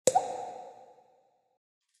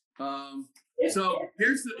So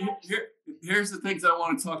here's the things I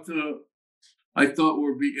want to talk to. I thought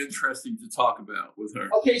would be interesting to talk about with her.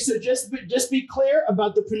 Okay, so just be clear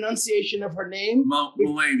about the pronunciation of her name.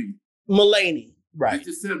 Malene. Malene, right? You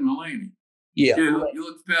just said Malene. Yeah, you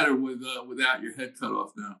look better without your head cut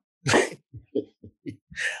off now.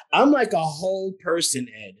 I'm like a whole person,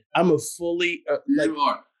 Ed. I'm a fully you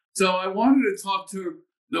are. So I wanted to talk to her.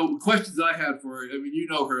 The questions I had for her, I mean, you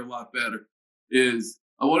know her a lot better, is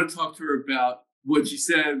I want to talk to her about what she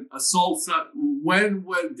said, a soul suck. When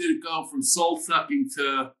did it go from soul sucking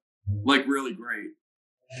to like really great?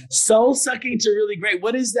 Soul sucking to really great.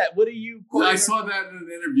 What is that? What are you? I saw that in an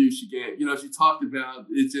interview she gave. You know, she talked about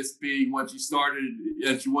it just being when she started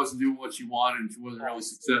and she wasn't doing what she wanted and she wasn't really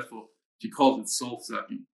successful. She called it soul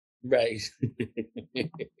sucking. Right.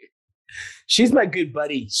 She's my good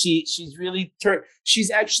buddy. She's really turned. She's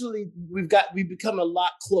actually we've become a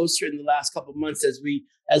lot closer in the last couple of months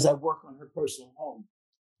as I work on her personal home.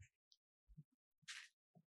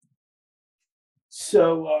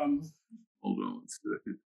 So hold on one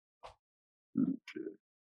second.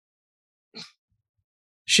 Okay.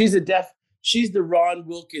 She's the Ron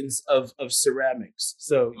Wilkins of ceramics.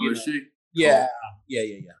 So you know. Is she? Yeah. Cool.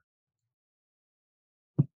 Yeah.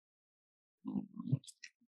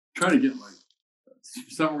 Trying to get for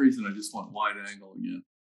some reason I just want wide angle again.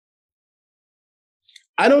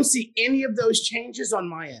 I don't see any of those changes on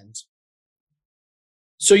my end.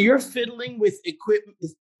 So you're fiddling with equipment.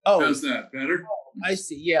 Oh, how's that better? Oh, I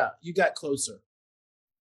see. Yeah, you got closer.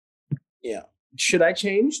 Yeah. Should I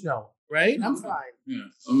change? No, right? I'm fine. Yeah,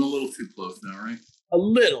 I'm a little too close now, right? A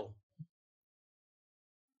little.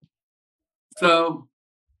 So,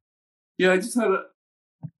 yeah, I just had a.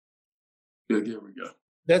 Yeah, there we go.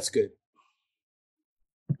 That's good.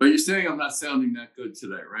 But you're saying I'm not sounding that good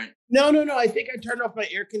today, right? No. I think I turned off my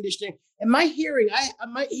air conditioning, and my hearing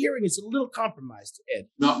is a little compromised, Ed.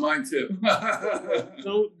 Not mine too.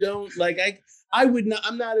 don't like I would not.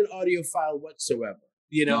 I'm not an audiophile whatsoever.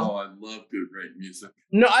 You know. No, I love good, great music.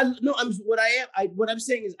 What I'm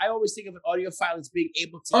saying is I always think of an audiophile as being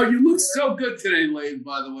able to. Oh, you look so good today, Lane.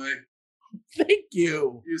 By the way. Thank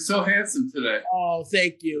you. You're so handsome today. Oh,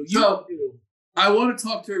 thank you. So, I want to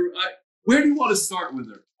talk to her. Where do you want to start with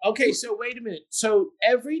her? Okay, so wait a minute. So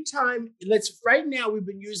every time, right now we've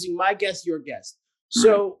been using my guest, your guest.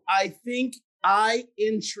 So I think I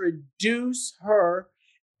introduce her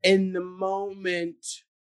in the moment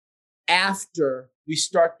after we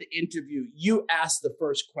start the interview. You ask the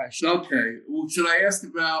first question. Okay. Well,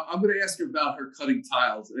 I'm going to ask her about her cutting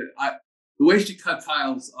tiles. The way she cut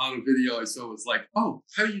tiles on a video I saw was like, oh,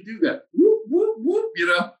 how do you do that? Whoop, whoop, whoop, you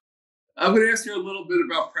know? I'm going to ask her a little bit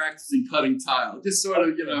about practicing cutting tile. Just sort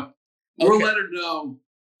of, we'll let her know.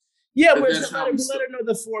 Yeah, we'll let her know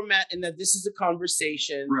the format and that this is a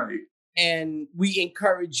conversation. Right. And we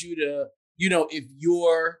encourage you to, if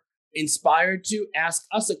you're inspired to, ask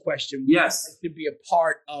us a question. Yes. We'd like to be a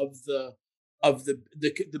part of the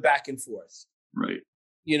back and forth. Right.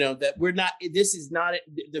 That we're not, this is not,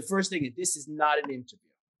 the first thing is this is not an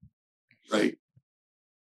interview. Right.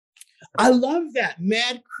 I love that.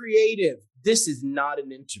 Mad creative. This is not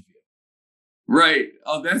an interview. Right.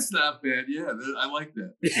 Oh, that's not bad. Yeah, I like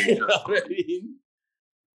that. You know what I mean?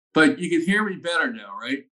 But you can hear me better now,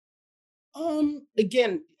 right?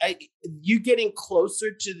 Again, you getting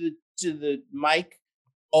closer to the mic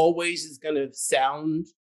always is going to sound,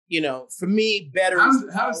 for me better.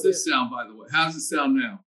 How does this sound, by the way? How does it sound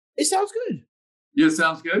now? It sounds good. Yeah, it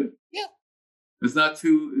sounds good? Yeah. It's not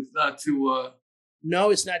too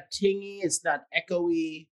No, it's not tingy. It's not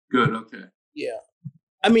echoey. Good. Okay. Yeah.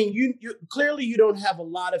 I mean, you clearly you don't have a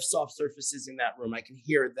lot of soft surfaces in that room. I can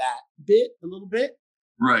hear that a little bit.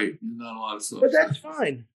 Right. Not a lot of soft surfaces. But that's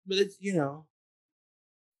fine. But it's,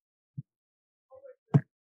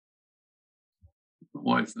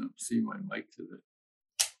 Why is not see my mic today?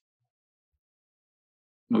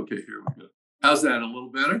 Okay, here we go. How's that? A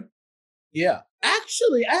little better? Yeah.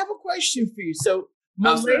 Actually, I have a question for you. So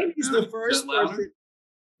Malene is the first person.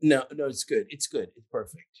 No, it's good. It's good. It's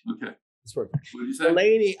perfect. Okay. It's perfect. What did you say?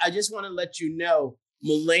 Malene, I just want to let you know,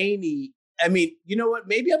 Malene, I mean, you know what?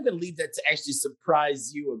 Maybe I'm going to leave that to actually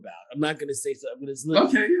surprise you about. I'm not going to say so. I'm going to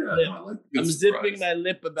okay, yeah. I'm zipping my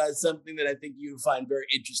lip about something that I think you find very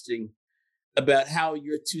interesting about how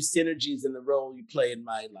your two synergies in the role you play in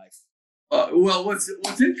my life. Well, what's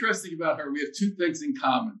interesting about her, we have two things in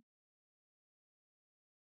common.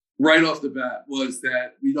 Right off the bat was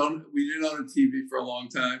that we didn't own a TV for a long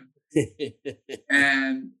time,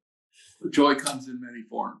 and joy comes in many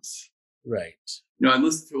forms. Right. I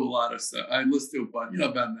listen to a lot of stuff. I listen to about an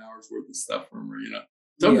hour's worth of stuff from her.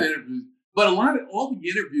 Some of the interviews, but all the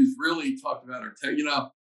interviews really talked about our tech,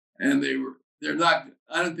 and they're not,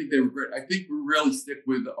 I don't think they were great. I think we really stick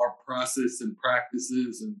with our process and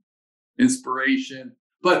practices and inspiration.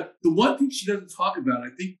 But the one thing she doesn't talk about, I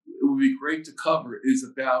think it would be great to cover, is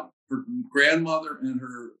about her grandmother and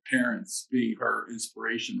her parents being her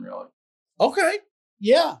inspiration, really. Okay.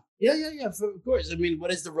 Yeah. Of course. I mean,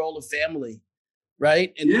 what is the role of family,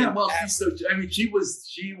 right? And she was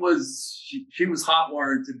hot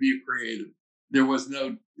wired to be a creative.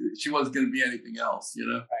 She wasn't going to be anything else,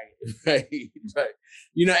 Right.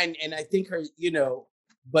 And I think her,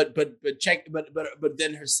 but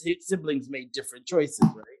then her siblings made different choices,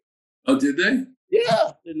 right? Oh, did they?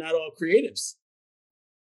 Yeah, they're not all creatives.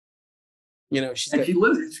 She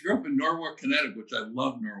grew up in Norwalk, Connecticut, which I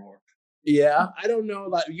love Norwalk. Yeah, I don't know a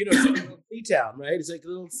lot. It's like a little sea town, right? It's like a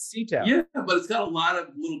little sea town. Yeah, but it's got a lot of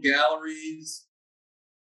little galleries.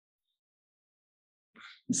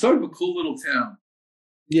 It's sort of a cool little town.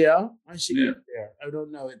 Yeah, I should get there. I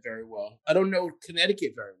don't know it very well. I don't know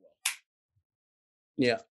Connecticut very well.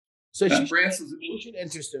 Yeah. So she should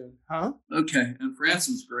enter soon, huh? Okay, and France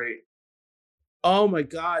was great. Oh my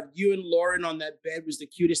God, you and Lauren on that bed was the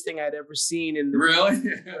cutest thing I'd ever seen. Really?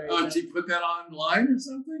 Oh, did she put that online or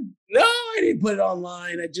something? No, I didn't put it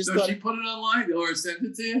online. I just she put it online or sent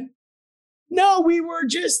it to you? No, we were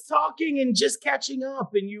just talking and just catching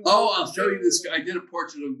up. And you. Oh, I'll show you this. I did a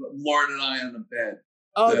portrait of Lauren and I on the bed.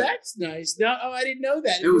 Oh, that's nice. No, I didn't know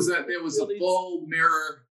that. It was a full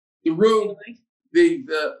mirror. The room,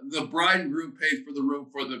 the bride and groom paid for the room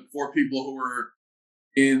for the 4 people who were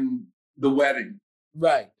in the wedding.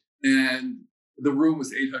 Right. And the room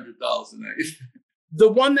was $800 a night.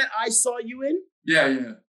 The one that I saw you in? Yeah.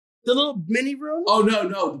 The little mini room? Oh, no,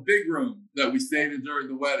 the big room that we stayed in during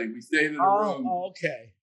the wedding. We stayed in a room. Oh,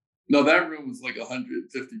 okay. No, that room was like $150,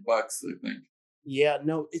 I think. Yeah,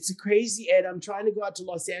 no, it's crazy, Ed. I'm trying to go out to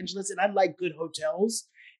Los Angeles, and I like good hotels,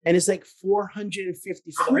 and it's like $450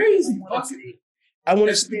 for crazy. I want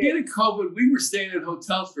to stay. At the beginning of COVID, we were staying at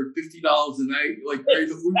hotels for $50 a night. Like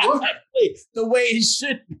crazy. Exactly the way it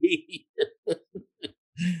should be.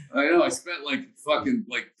 I know. I spent like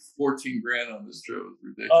 14 grand on this trip. It was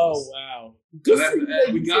ridiculous. Oh wow! Good for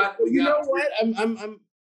you. You know what?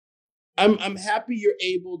 I'm happy you're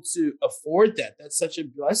able to afford that. That's such a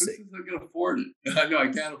blessing. I can afford it. I know I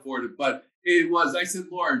can't afford it, but it was. I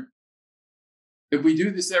said, Lauren, if we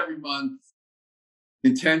do this every month,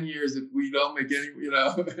 in 10 years, if we don't make any,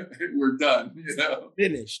 we're done.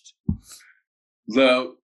 Finished.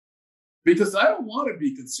 So, because I don't want to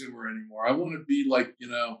be consumer anymore. I want to be like,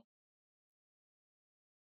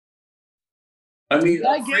 I mean,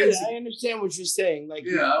 I get it. I understand what you're saying. Like,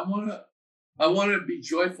 I want to be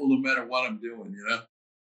joyful no matter what I'm doing.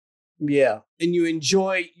 Yeah, and you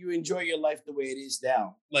enjoy your life the way it is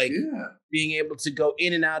now. Like, being able to go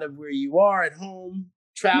in and out of where you are at home.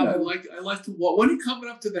 Travel. Yeah, I like to walk. When are you coming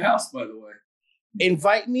up to the house, by the way?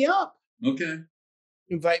 Invite me up. Okay.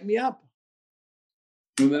 Invite me up.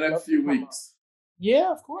 In the next few weeks.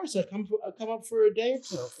 Yeah, of course. I'll come up for a day or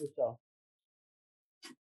two or so.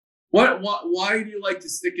 Why do you like to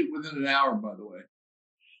stick it within an hour, by the way?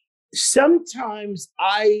 Sometimes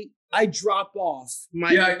I drop off.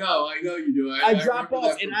 I know you do. I drop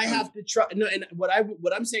off and I have to try. No, and what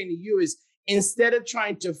I'm saying to you is, instead of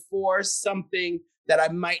trying to force something that I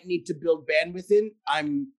might need to build bandwidth in,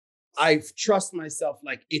 I trust myself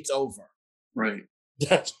like it's over. Right.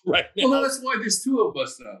 That's right. Now. Well, that's why there's 2 of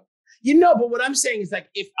us now. But what I'm saying is, like,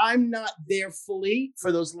 if I'm not there fully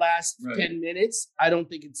for those last 10 minutes, I don't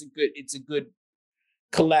think it's a good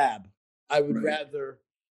collab. I would rather,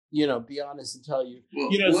 be honest and tell you. Well,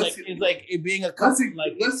 it's like it being a couple.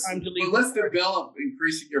 Let's develop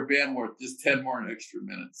increasing your bandwidth just 10 more extra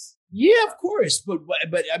minutes. Yeah, of course,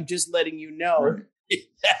 but I'm just letting you know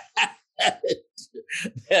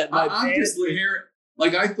that I'm just here.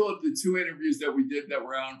 Like, I thought the 2 interviews that we did that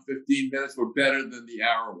were around 15 minutes were better than the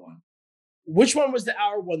hour one. Which one was the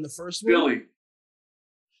hour one? The first one? Billy.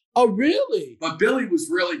 Oh, really? But Billy was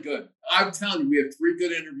really good. I'm telling you, we have 3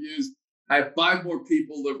 good interviews. I have 5 more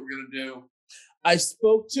people that we're going to do. I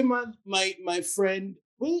spoke to my friend.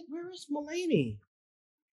 Where is Malene?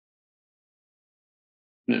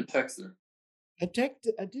 Text her. I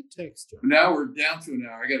did text her. Now we're down to an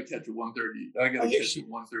hour. I got to catch a 1:30. I got to catch a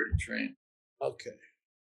 1:30 train. Okay.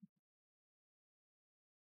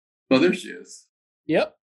 Oh, there she is.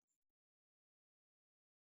 Yep.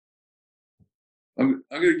 I'm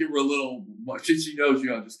going to give her a little. She knows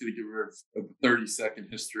you. I'm just going to give her a 30-second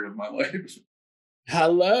history of my life.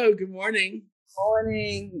 Hello. Good morning.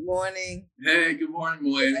 Morning. Hey, good morning,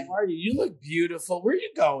 Malene. How are you? You look beautiful. Where are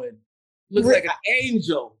you going? Look like an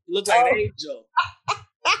angel. You look like an angel.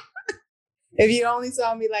 If you only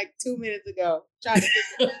saw me like 2 minutes ago, trying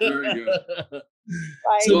to Very good. like,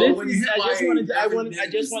 So Well, this when you is, hit I just my wanted to, every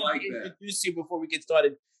minute is to like that. introduce you before we get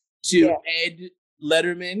started to Ed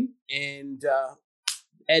Letterman, and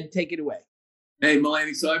Ed, take it away. Hey,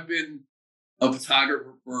 Malene, so I've been a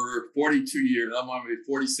photographer for 42 years. I'm on my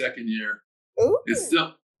 42nd year. ooh, It's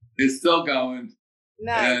still going.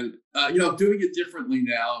 nice. And, I'm doing it differently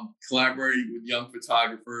now. I'm collaborating with young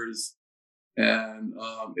photographers. And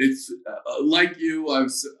it's like you,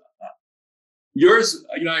 yours,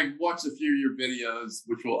 I watched a few of your videos,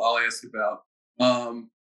 which I'll ask about.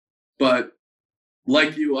 But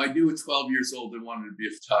like you, I knew at 12 years old I wanted to be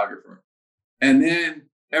a photographer. And then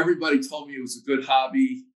everybody told me it was a good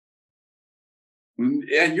hobby.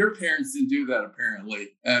 And your parents didn't do that, apparently.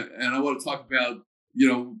 And I want to talk about,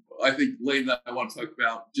 I think Lane and I want to talk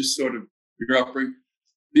about just sort of your upbringing.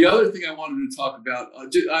 The other thing I wanted to talk about,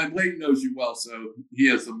 Lane knows you well, so he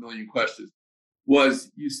has a million questions,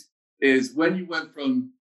 is when you went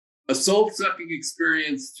from a soul-sucking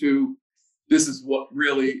experience to this is what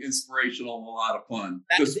really inspirational and a lot of fun.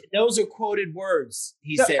 Those are quoted words,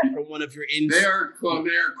 he said, from one of your They are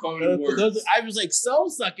quoted words. I was like,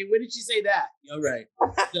 soul-sucking? When did she say that? All right.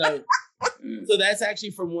 So that's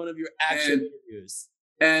actually from one of your actual interviews.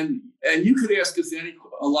 And you could ask us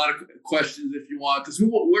a lot of questions if you want, because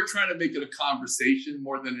we're trying to make it a conversation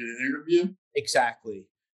more than an interview. Exactly.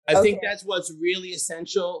 I think that's what's really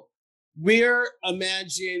essential. We're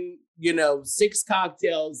imagine, 6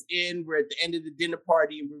 cocktails in, we're at the end of the dinner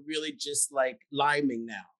party, and we're really just like liming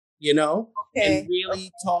now, and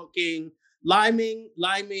really talking. Liming,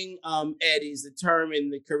 Ed, is the term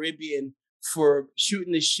in the Caribbean for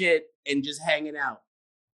shooting the shit and just hanging out.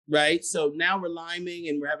 Right. So now we're liming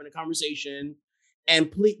and we're having a conversation,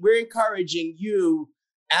 and we're encouraging you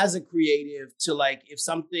as a creative to, like, if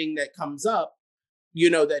something that comes up,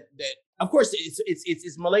 that of course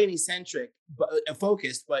it's Malene centric, but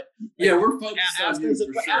focused, but we're focused on you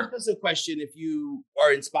for sure. Ask us a question if you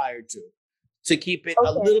are inspired to keep it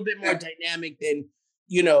a little bit more dynamic than,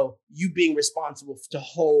 you being responsible to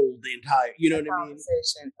hold the entire, what I mean?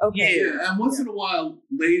 Okay. Yeah, and once in a while,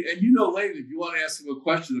 Lane, and Lane, if you want to ask him a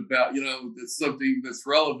question about, that's something that's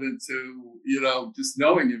relevant to, just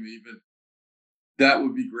knowing him even, that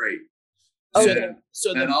would be great. Okay.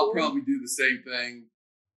 And I'll probably do the same thing.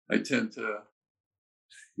 I tend to,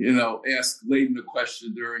 ask Layden a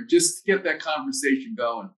question during, just to get that conversation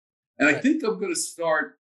going. And I think I'm going to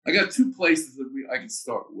start. I got 2 places that I can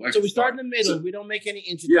start. So we start in the middle. We don't make any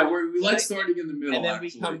introductions. Yeah, we like starting in the middle, and then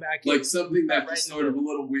actually. we come back like something that's just sort of a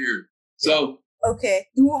little weird. So okay,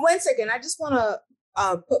 1 second. I just want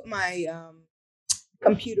to put my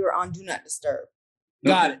computer on Do Not Disturb.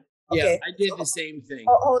 Got it. Yeah, Okay. I did the same thing.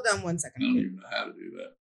 Hold on 1 second. I don't even know how to do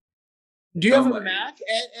that. Do you have a Mac,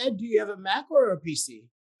 Ed? Do you have a Mac or a PC?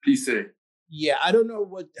 PC. Yeah, I don't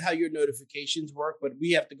know how your notifications work, but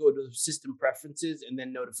we have to go to system preferences and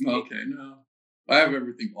then notifications. Okay, no. I have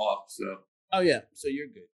everything off, so. Oh, yeah, so you're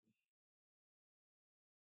good.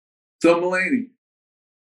 So, Malene,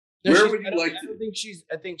 where would you like to? I think she's.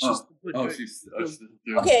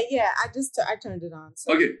 Okay, yeah, I turned it on.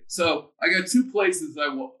 So. Okay, so I got 2 places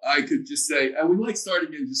I could just say, and we like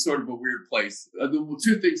starting in just sort of a weird place. The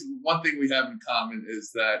 2 things, one thing we have in common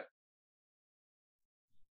is that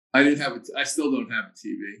I still don't have a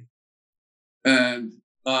TV. And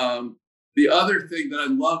the other thing that I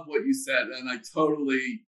love what you said, and I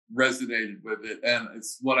totally resonated with it, and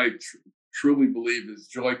it's what I truly believe is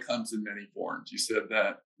joy comes in many forms. You said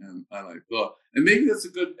that, and I thought, and maybe that's a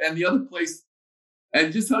good, and the other place,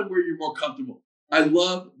 and just tell me where you're more comfortable. I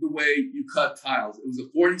love the way you cut tiles. It was a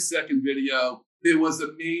 40-second video. It was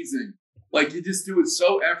amazing. Like, you just do it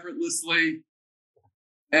so effortlessly.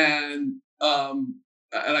 And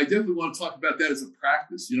I definitely want to talk about that as a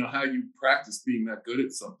practice, how you practice being that good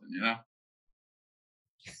at something,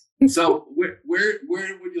 So where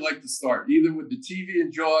would you like to start? Either with the TV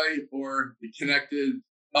and joy, or the connected,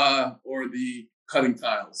 or the cutting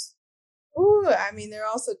tiles? Ooh, I mean, they're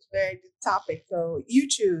also very good topics. So you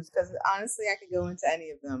choose, because honestly, I could go into any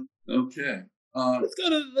of them. Okay. Let's go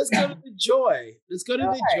to the joy. Let's go to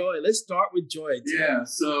the joy. Let's start with joy. Yeah.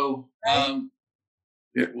 So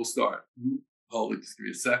we'll start. Hold it. Just give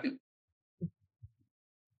me a second.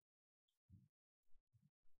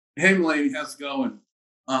 Hey, Malene, how's it going?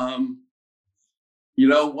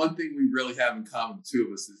 One thing we really have in common, the 2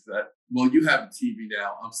 of us, is that, well, you have a TV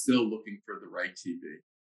now. I'm still looking for the right TV.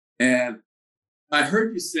 And I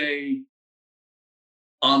heard you say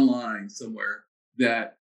online somewhere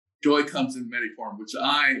that joy comes in many forms, which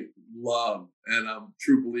I love and I'm a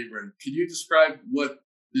true believer in. Can you describe what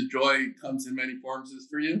the joy comes in many forms is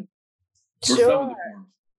for you? Or Sure. some of the forms?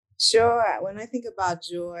 Sure. When I think about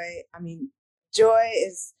joy, I mean, joy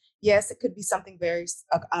is, yes, it could be something very,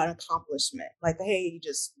 an accomplishment, like, hey, you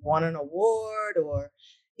just won an award or,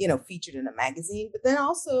 featured in a magazine. But then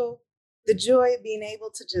also the joy of being able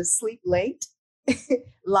to just sleep late,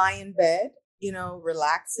 lie in bed,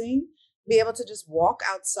 relaxing, be able to just walk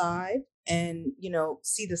outside and,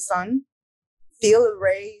 see the sun, feel the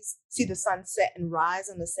rays, see the sun set and rise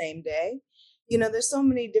on the same day. There's so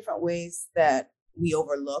many different ways that we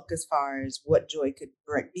overlook as far as what joy could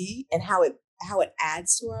be and how it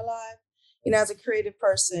adds to our life. As a creative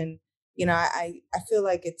person, I feel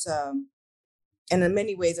like it's and in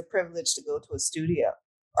many ways a privilege to go to a studio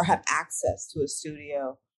or have access to a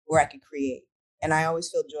studio where I can create. And I always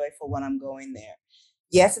feel joyful when I'm going there.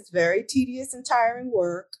 Yes, it's very tedious and tiring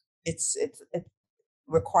work. It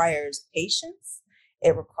requires patience.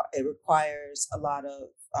 It requires a lot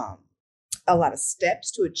of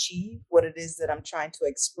steps to achieve what it is that I'm trying to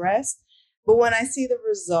express. But when I see the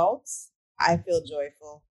results, I feel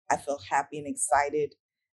joyful. I feel happy and excited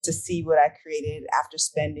to see what I created after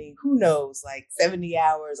spending, who knows, like 70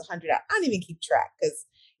 hours, 100 hours. I don't even keep track because,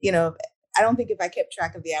 I don't think if I kept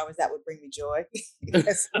track of the hours, that would bring me joy.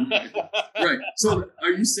 Right. So are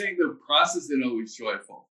you saying the process isn't always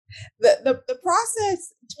joyful? The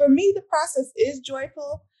process, for me, the process is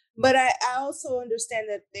joyful, but I also understand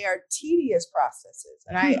that they are tedious processes.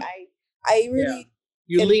 And I really...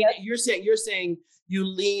 Yeah. You're saying you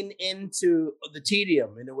lean into the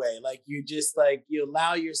tedium in a way, like you just like you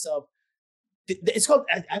allow yourself. It's called.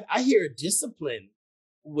 I hear discipline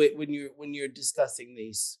when you're discussing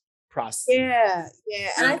these processes. Yeah.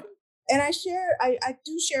 And I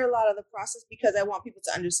do share a lot of the process because I want people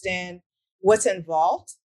to understand what's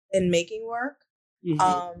involved in making work.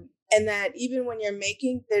 Mm-hmm. And that even when you're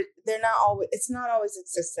making, they're not always. It's not always a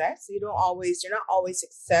success. You're not always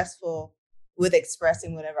successful with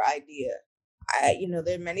expressing whatever idea.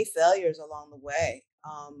 There are many failures along the way.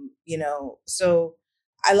 So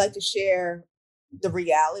I like to share the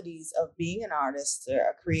realities of being an artist or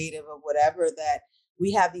a creative or whatever, that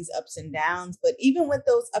we have these ups and downs. But even with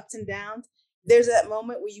those ups and downs, there's that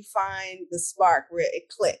moment where you find the spark where it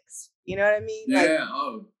clicks. You know what I mean? Yeah.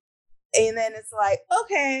 And then it's like,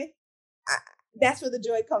 okay, that's where the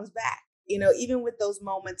joy comes back. Even with those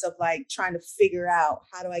moments of like trying to figure out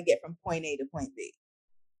how do I get from point A to point B.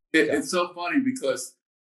 It's so funny because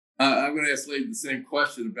I'm going to ask Layden the same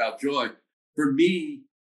question about joy. For me,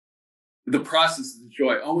 the process is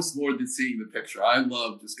joy, almost more than seeing the picture. I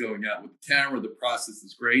love just going out with the camera. The process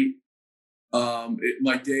is great.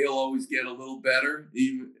 My day will always get a little better.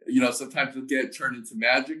 Even, sometimes it'll get turned into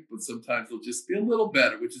magic, but sometimes it'll just be a little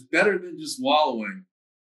better, which is better than just wallowing.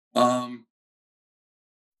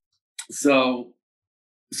 So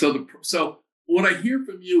what I hear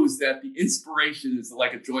from you is that the inspiration is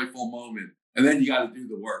like a joyful moment, and then you got to do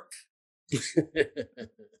the work.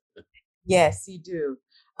 Yes, you do.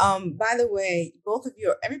 By the way, both of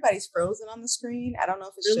you, everybody's frozen on the screen. I don't know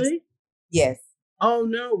if it's really? just... Yes. Oh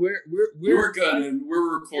no, we're good and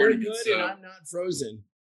we're recording. We're good, and I'm not frozen.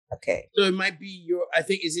 Okay. So it might be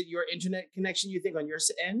is it your internet connection? You think on your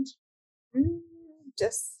end? It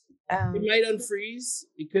might unfreeze.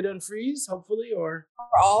 It could unfreeze, hopefully, or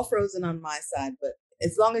we're all frozen on my side, but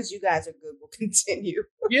as long as you guys are good, we'll continue.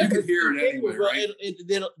 Yeah, you can hear it anyway, right?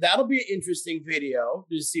 That'll be an interesting video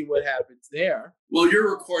to see what happens there. Well, you're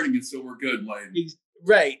recording it, so we're good, Layden.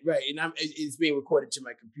 Right, and it's being recorded to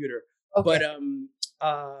my computer. Okay.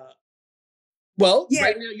 But yeah.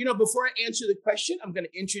 Right now, before I answer the question, I'm going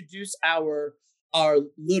to introduce our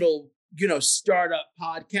little startup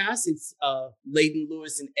podcast. It's Layden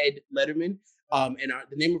Lewis and Ed Letterman, and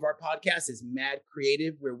the name of our podcast is Mad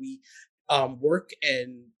Creative, where we work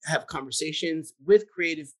and have conversations with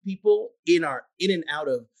creative people in and out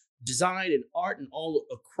of design and art and all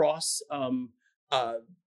across a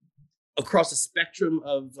spectrum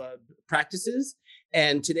of practices.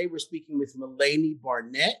 And today we're speaking with Malene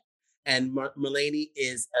Barnett, and Malene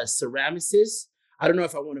is a ceramicist. I don't know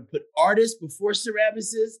if I want to put artist before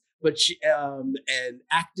ceramicist, but she an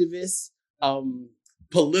activist,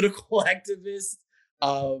 political activist,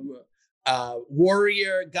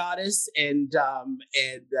 warrior goddess, and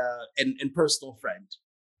personal friend.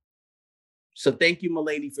 So thank you,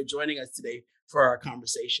 Malene, for joining us today for our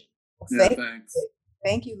conversation. Yeah, thanks.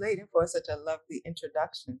 Thank you, Layden, for such a lovely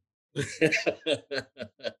introduction.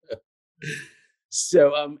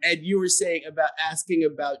 So, Ed, you were asking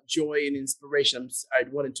about joy and inspiration. I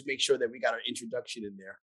wanted to make sure that we got our introduction in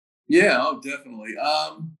there. Yeah, definitely.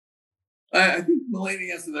 I think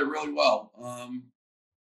Malene answered that really well.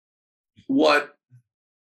 What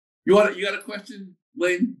you got a question,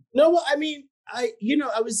 Lane? No, well, I mean, I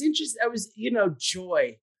was interested. I was,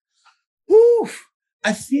 joy. Whew.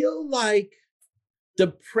 I feel like the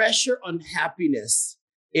pressure on happiness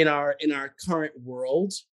in our current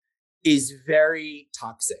world is very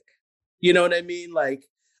toxic. You know what I mean? Like,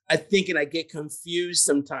 I think, and I get confused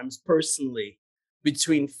sometimes personally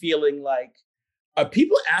between feeling like, are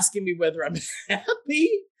people asking me whether I'm happy,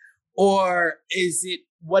 or is it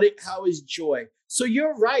how is joy? So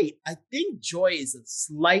you're right. I think joy is a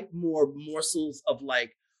slight more morsels of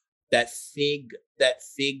like that fig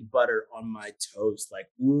butter on my toast. Like,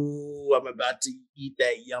 ooh, I'm about to eat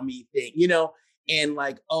that yummy thing, and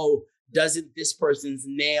like, oh, doesn't this person's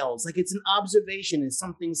nails, like, it's an observation, it's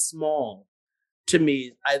something small to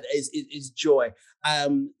me, is joy.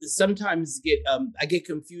 Sometimes I get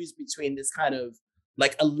confused between this kind of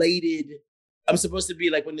like elated. I'm supposed to be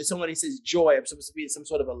like, when somebody says joy, I'm supposed to be in some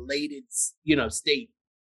sort of elated, state,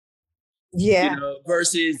 Yeah.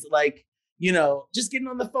 versus like, just getting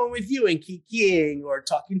on the phone with you and kikiing or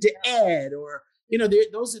talking to Ed, or,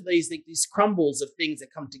 those are these crumbles of things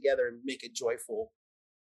that come together and make a joyful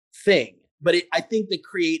thing. But I think the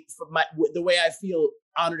way I feel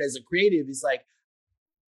honored as a creative is like,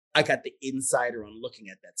 I got the insider on looking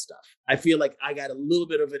at that stuff. I feel like I got a little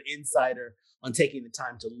bit of an insider on taking the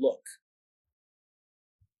time to look,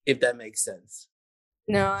 if that makes sense.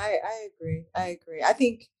 No, I agree. I agree. I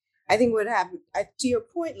think what happened, to your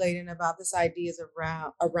point, Layden, about this ideas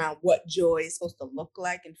around what joy is supposed to look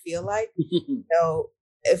like and feel like.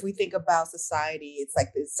 If we think about society, it's like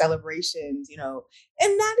the celebrations, and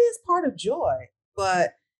that is part of joy.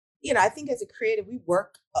 But I think as a creative, we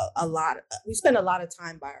work a lot. We spend a lot of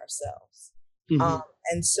time by ourselves,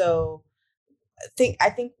 and so I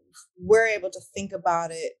think we're able to think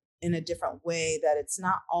about it in a different way. That it's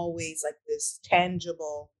not always like this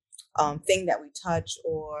tangible thing that we touch,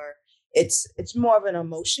 or it's more of an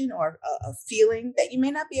emotion or a feeling that you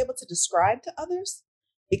may not be able to describe to others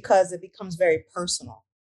because it becomes very personal.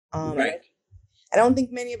 Right. I don't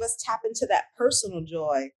think many of us tap into that personal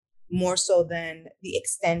joy more so than the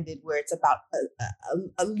extended, where it's about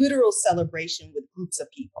a literal celebration with groups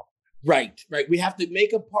of people. Right. We have to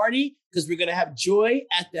make a party because we're going to have joy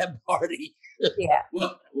at that party. Yeah.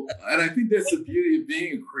 Well, and I think that's the beauty of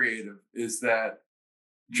being a creative, is that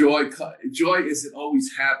joy isn't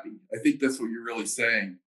always happy. I think that's what you're really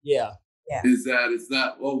saying. Yeah. Is that it's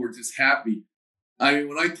not, oh, we're just happy. I mean,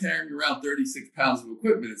 when I'm carrying around 36 pounds of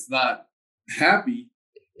equipment, it's not happy.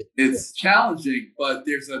 It's challenging, but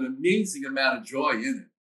there's an amazing amount of joy in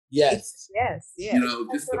it. Yes. Yes.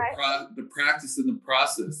 Just the practice and the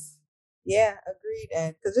process. Yeah, agreed.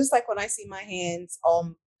 And because just like when I see my hands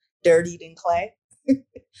all dirtied in clay,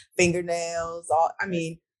 fingernails, I'm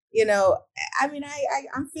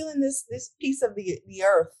feeling this piece of the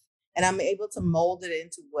earth, and I'm able to mold it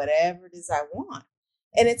into whatever it is I want.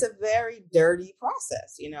 And it's a very dirty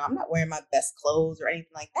process. I'm not wearing my best clothes or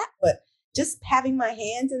anything like that, but just having my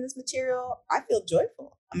hands in this material, I feel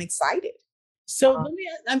joyful. I'm excited. So let me.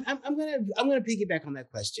 I'm gonna piggyback on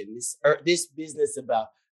that question. This business about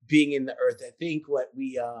being in the earth. I think what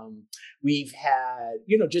we've had,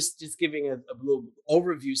 just giving a little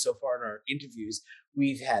overview so far in our interviews,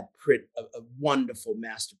 we've had a wonderful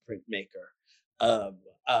master printmaker,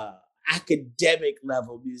 academic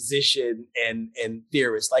level musician and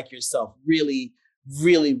theorist like yourself, really,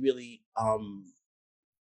 really, really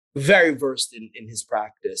very versed in his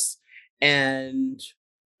practice. And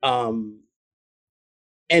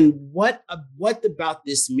what about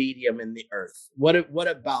this medium in the earth? What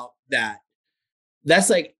about that? That's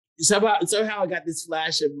like somehow I got this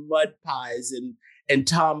flash of mud pies and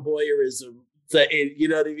tomboyerism. So, you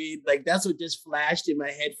know what I mean? Like, that's what just flashed in my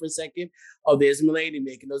head for a second. Oh, there's Malene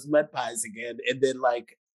making those mud pies again. And then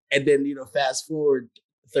fast forward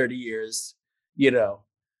 30 years,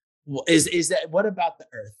 is that, what about the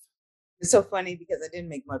earth? It's so funny because I didn't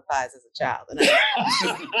make mud pies as a child.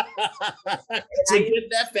 So get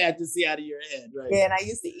that fantasy out of your head, right? Yeah, and I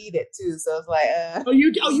used to eat it too. So it's like,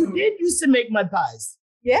 you did used to make mud pies.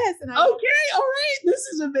 Yes. And okay, all right. This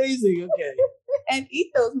is amazing. Okay. And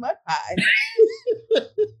eat those mud pies.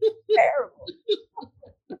 Terrible.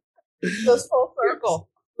 So it's full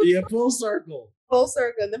circle. Yeah, full circle. Full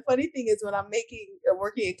circle. And the funny thing is, when I'm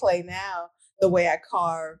working in clay now, the way I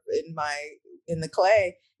carve in the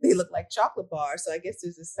clay, they look like chocolate bars. So I guess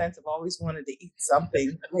there's a sense of always wanted to eat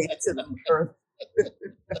something related to the earth.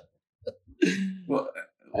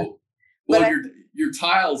 Your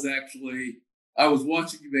tiles, actually, I was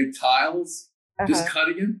watching you make tiles, just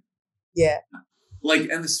cutting them. Yeah. like,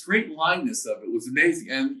 and the straight lineness of it was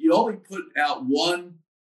amazing. And you only put out one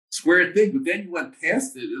square thing, but then you went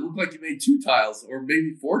past it. It looked like you made 2 tiles or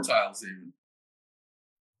maybe 4 tiles even.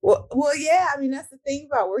 Well, yeah. I mean, that's the thing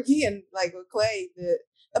about working in like with clay.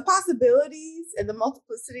 The possibilities and the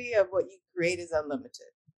multiplicity of what you create is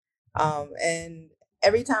unlimited. And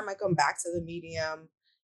every time I come back to the medium,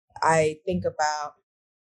 I think about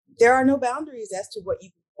there are no boundaries as to what you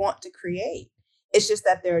want to create. It's just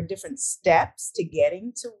that there are different steps to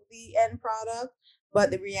getting to the end product.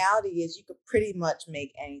 But the reality is, you could pretty much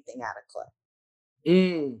make anything out of clay.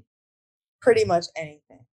 Pretty much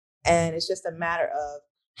anything. And it's just a matter of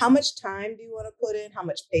how much time do you want to put in? How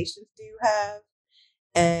much patience do you have?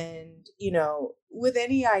 And, with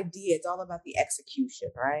any idea, it's all about the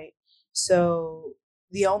execution, right? So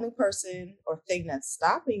the only person or thing that's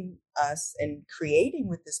stopping us and creating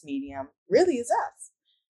with this medium really is us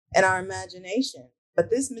and our imagination. But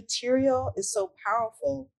this material is so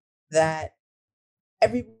powerful that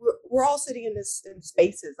we're all sitting in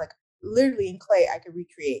spaces, like literally in clay. I could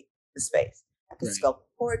recreate the space. I could sculpt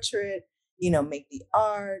a portrait, make the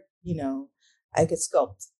art, I could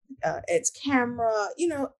sculpt its camera,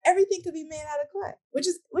 everything could be made out of clay, which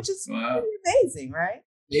is Wow. pretty amazing, right?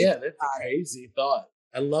 Yeah, that's a crazy thought.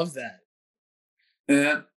 I love that.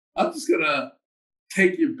 And I'm just gonna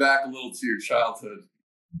take you back a little to your childhood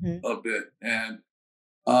a bit. And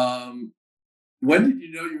when did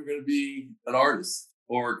you know you were going to be an artist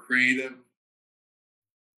or creative?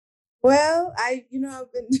 Well, I've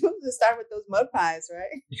been doing to start with those mud pies,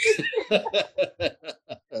 right?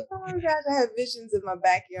 Oh my gosh, I have visions in my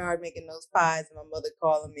backyard making those pies and my mother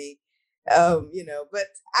calling me, but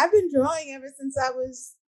I've been drawing ever since I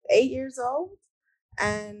was 8 years old.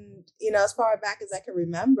 And, as far back as I can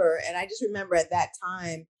remember. And I just remember at that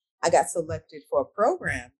time, I got selected for a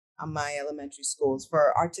program on my elementary schools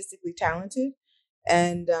for artistically talented.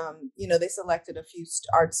 And, they selected a few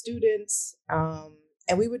art students,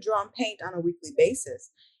 and we would draw and paint on a weekly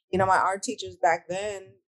basis. My art teachers back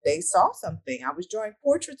then, they saw something. I was drawing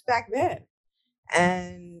portraits back then.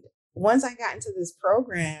 And once I got into this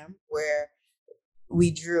program where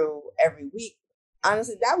we drew every week,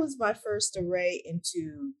 honestly, that was my first array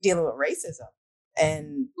into dealing with racism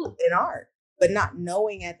and in art, but not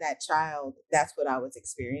knowing at that child that's what I was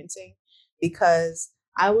experiencing, because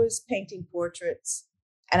I was painting portraits.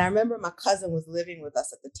 And I remember my cousin was living with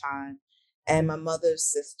us at the time, and my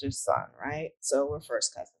mother's sister's son, right? So we're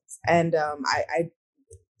first cousins. And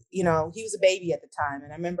he was a baby at the time.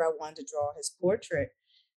 And I remember I wanted to draw his portrait.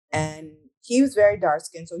 And he was very dark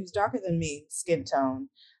skinned, so he's darker than me, skin tone.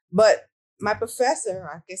 But my professor,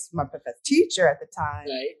 I guess my teacher at the time,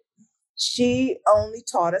 right, she only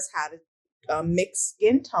taught us how to mix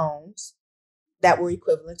skin tones that were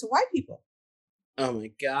equivalent to white people. Oh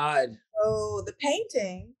my God. So the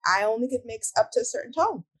painting, I only could mix up to a certain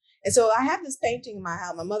tone. And so I have this painting in my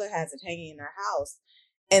house. My mother has it hanging in her house.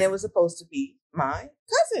 And it was supposed to be my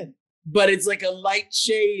cousin. But it's like a light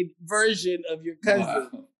shade version of your cousin. Wow.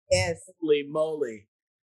 Yes. Holy moly.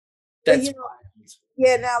 That's wild.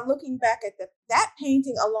 Yeah, now looking back at that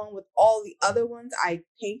painting, along with all the other ones I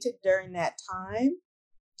painted during that time,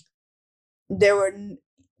 there were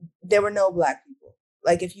no Black people.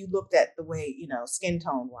 Like, if you looked at the way, skin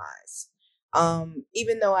tone wise.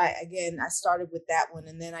 Even though I started with that one,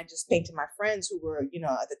 and then I just painted my friends who were, at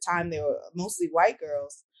the time they were mostly white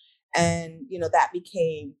girls. And, that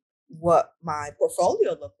became what my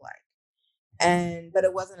portfolio looked like. But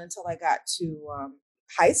it wasn't until I got to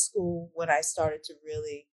high school when I started to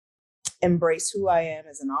really embrace who I am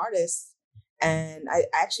as an artist. And I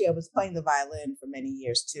was playing the violin for many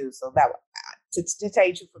years too. So that, to tell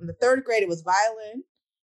you, from the 3rd grade, it was violin,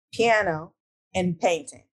 piano, and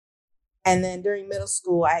painting. And then during middle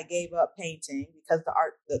school, I gave up painting because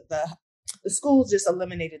the schools just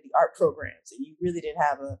eliminated the art programs, and you really didn't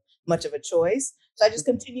have much of a choice. So I just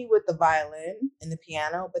continued with the violin and the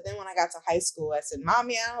piano. But then when I got to high school, I said,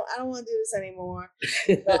 "Mommy, I don't want to do this anymore."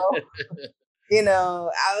 So,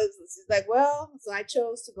 I was like, well, so I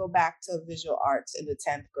chose to go back to visual arts in the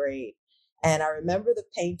 10th grade. And I remember the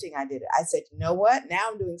painting I did. I said, you know what? Now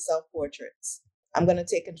I'm doing self-portraits. I'm going to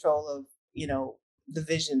take control of, the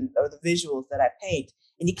vision or the visuals that I paint.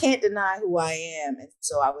 And you can't deny who I am. And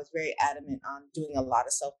so I was very adamant on doing a lot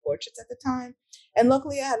of self-portraits at the time. And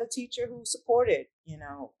luckily I had a teacher who supported,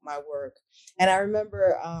 my work. And I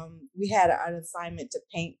remember we had an assignment to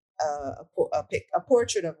paint a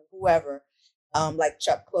portrait of whoever, like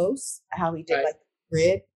Chuck Close, how he did Right. like the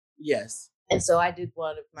grid. Yes. And so I did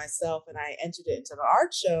one of myself, and I entered it into the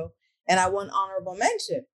art show, and I won honorable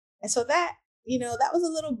mention. And so that, that was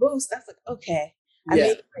a little boost. I was like, okay, I Yeah,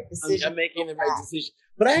 made the right decision. I'm making the to go right back. decision.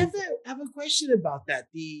 But I have a question about that.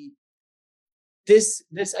 This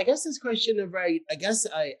I guess this question of right. I guess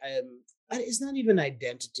I am. It's not even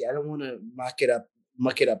identity. I don't want to muck it up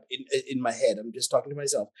in my head. I'm just talking to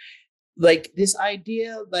myself. Like this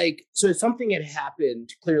idea, like so something had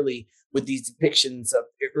happened clearly with these depictions of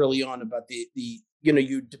early on about the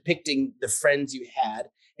you depicting the friends you had,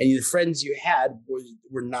 and the friends you had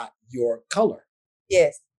were not your color.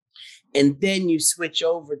 Yes. And then you switch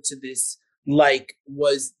over to this, like,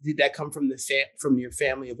 did that come from from your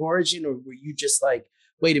family of origin, or were you just like,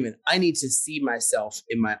 wait a minute, I need to see myself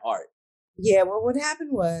in my art? Yeah. Well, what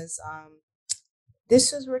happened was,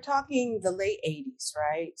 we're talking the late 80s,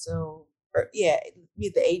 right? So, yeah,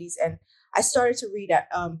 the 80s. And I started to read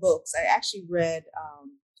books. I actually read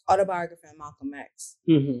Autobiography of Malcolm X.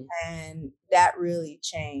 Mm-hmm. And that really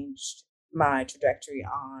changed my trajectory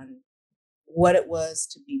on what it was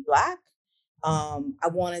to be Black. I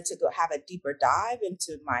wanted to go have a deeper dive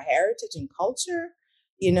into my heritage and culture.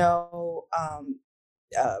 You know,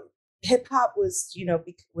 hip hop was,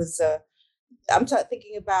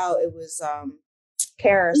 thinking about it was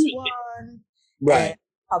KRS One, Right.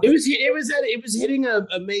 and It was hitting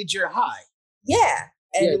a major high. yeah,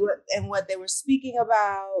 Yeah. and what they were speaking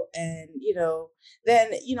about, and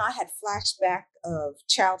then I had flashback of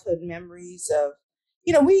childhood memories of,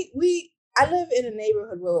 we I live in a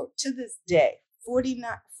neighborhood where to this day,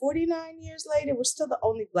 49 years later, we're still the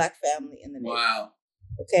only Black family in the neighborhood. Wow.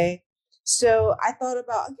 Okay, so I thought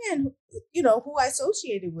about again, who I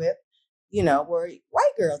associated with, were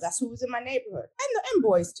white girls. That's who was in my neighborhood, and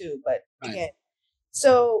boys too. But Right. again,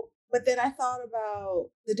 but then I thought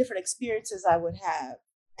about the different experiences I would have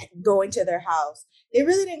going to their house. They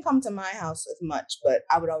really didn't come to my house as much, but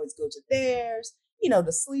I would always go to theirs,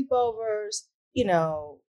 the sleepovers,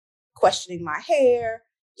 questioning my hair.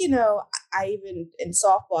 I even in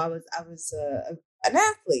softball, I was an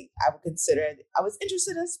athlete. I would consider it. I was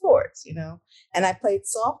interested in sports, and I played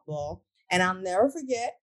softball. And I'll never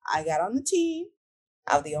forget, I got on the team.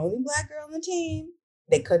 I was the only Black girl on the team.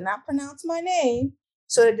 They could not pronounce my name.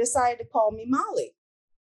 So they decided to call me Molly.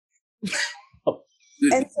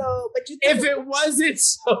 And so, but if it wasn't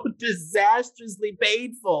so disastrously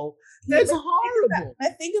painful, that's horrible. I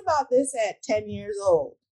think about this at 10 years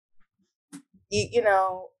old.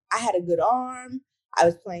 I had a good arm. I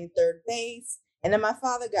was playing third base. And then my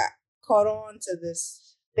father got caught on to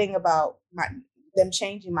this thing about them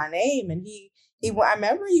changing my name. And I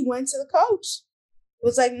remember he went to the coach. It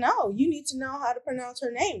was like, no, you need to know how to pronounce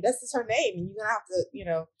her name. This is her name. And you're going to have to,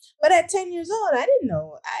 but at 10 years old, I didn't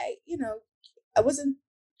know. I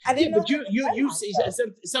didn't know. But you see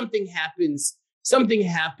something happens. Something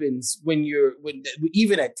happens when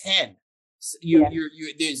even at 10,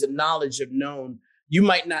 there's a knowledge of known. You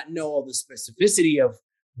might not know all the specificity of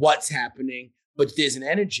what's happening, but there's an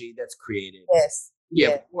energy that's created. Yes.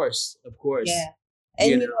 Yeah, of course. Yeah.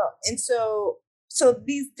 And and so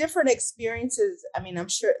these different experiences, I mean, I'm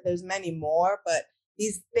sure there's many more, but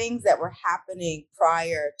these things that were happening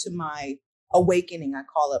prior to my awakening, I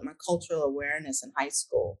call it my cultural awareness in high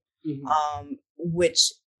school,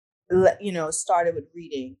 which, started with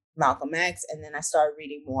reading Malcolm X, and then I started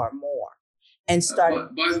reading more and more. And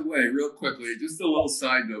started. By the way, real quickly, just a little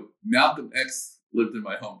side note: Malcolm X lived in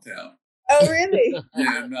my hometown. Oh, really?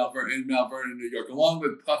 Yeah, in Mount Vernon, New York, along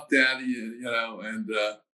with Puff Daddy,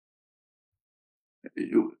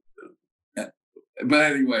 but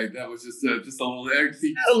anyway, that was just a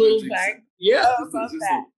little fact. Yeah.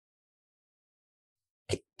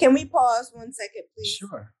 Can we pause 1 second, please?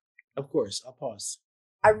 Sure. Of course, I'll pause.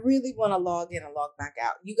 I really want to log in and log back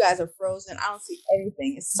out. You guys are frozen. I don't see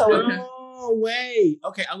anything. It's so no way.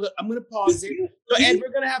 Okay, I'm gonna pause it. So Ed,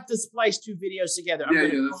 we're gonna have to splice two videos together. Yeah,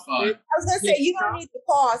 that's fine. I was gonna say you don't need to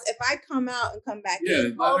pause if I come out and come back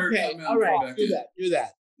in. Okay, all right. Do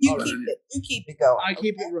that. You keep it going. I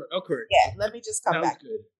keep it. Okay. Yeah, let me just come back.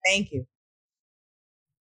 Good. Thank you.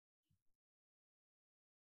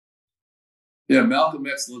 Yeah, Malcolm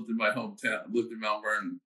X lived in my hometown. Lived in Mount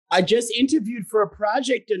Vernon. I just interviewed for a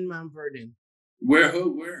project in Mount Vernon.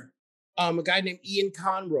 Where? A guy named Ian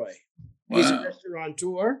Conroy. Wow. He's a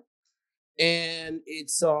restaurateur, and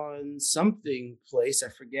it's on something place, I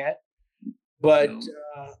forget. But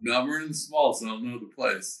Mount Vernon's small, so I don't know the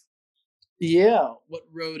place. Yeah, what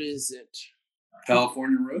road is it?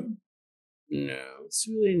 California Road? No, it's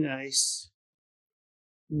really nice.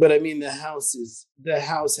 But I mean, the house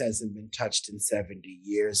hasn't been touched in 70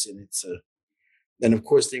 years, and then of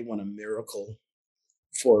course they want a miracle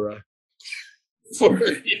for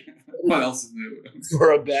what else is new?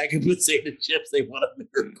 For a bag of potato chips, they want a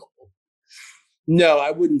miracle. No,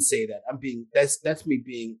 I wouldn't say that. That's me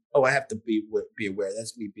being. Oh, I have to be aware.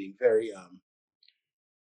 That's me being very.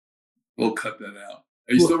 We'll cut that out.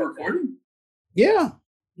 Are you still recording? Yeah.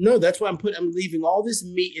 No, that's why I'm leaving all this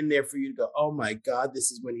meat in there for you to go, oh my God,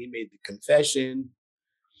 this is when he made the confession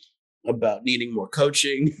about needing more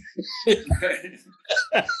coaching.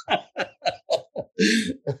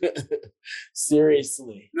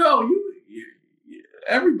 Seriously. No,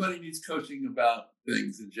 everybody needs coaching about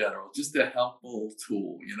things in general, just a helpful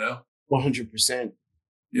tool, 100%.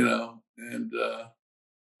 And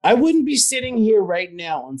I wouldn't be sitting here right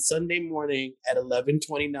now on Sunday morning at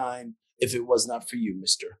 11:29 if it was not for you,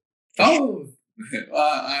 mister. Oh,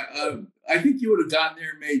 I think you would have gotten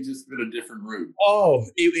there and may just been a different route. Oh,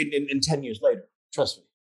 in 10 years later, trust me.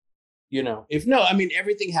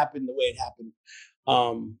 Everything happened the way it happened.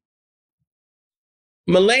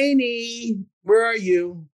 Malene, where are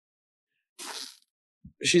you?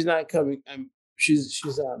 She's not coming.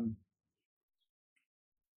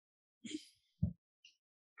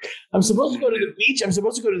 I'm supposed to go to the beach. I'm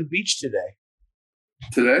supposed to go to the beach today.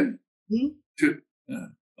 Today? You think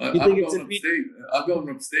it's upstate. I'm going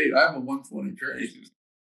upstate. I have a 120 train.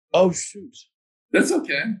 Oh shoot. That's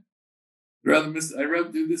okay. I'd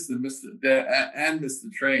rather do this than miss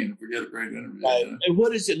the train if we get a great interview. And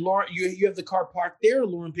what is it, Lauren? You have the car parked there, or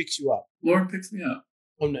Lauren picks you up? Lauren picks me up.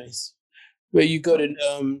 Oh, nice. Where you go to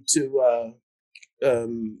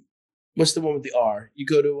what's the one with the R? You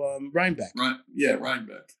go to Rhinebeck. Right. Yeah,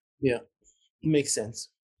 Rhinebeck. Yeah, makes sense.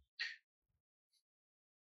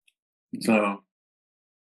 So,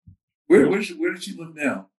 where does she live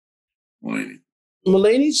now, Malene?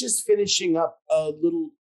 Malene's just finishing up a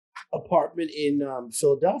little apartment in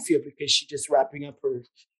Philadelphia because she's just wrapping up her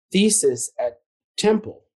thesis at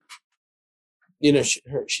Temple.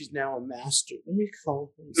 She's now a master. Let me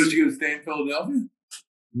call her. So she's going to stay in Philadelphia?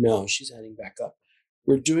 No, she's heading back up.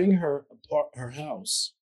 We're doing her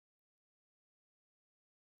house.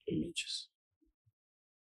 I'm just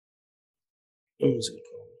gonna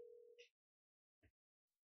call her.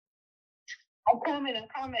 I'm coming.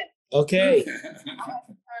 Okay.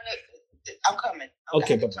 I'm coming.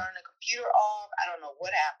 Okay, bye. Turn the computer off. I don't know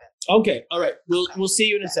what happened. Okay, all right. We'll see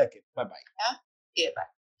you in a second. Bye bye. Huh? Yeah,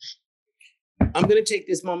 bye. I'm gonna take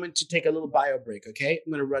this moment to take a little bio break. Okay,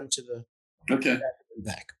 I'm gonna run to the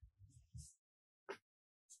back.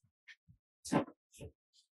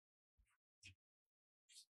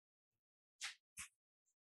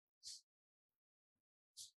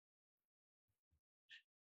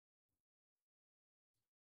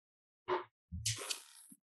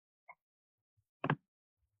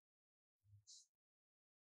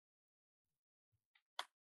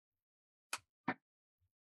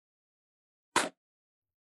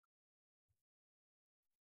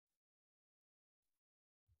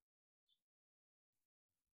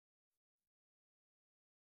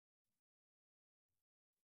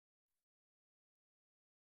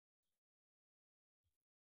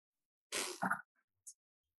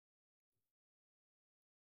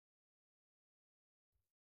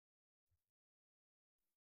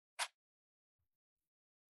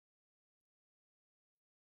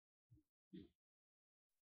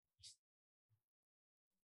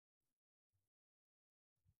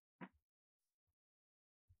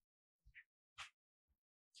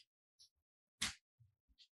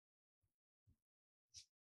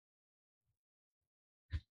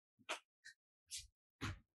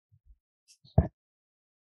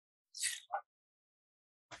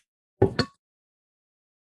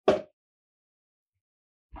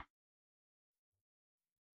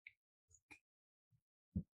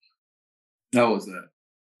 How was that?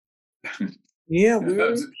 Yeah,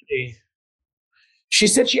 where is she? She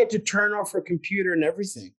said she had to turn off her computer and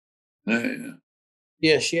everything. Yeah.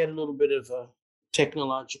 Yeah, she had a little bit of a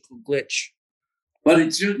technological glitch. But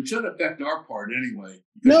it shouldn't affect our part anyway.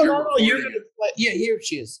 No. You're gonna. Yeah, here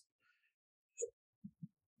she is.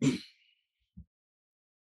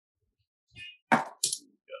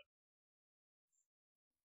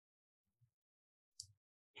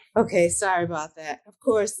 Okay, sorry about that. Of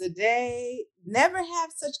course, today never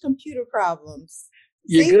have such computer problems.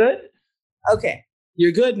 You good? Okay.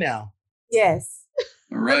 You're good now. Yes.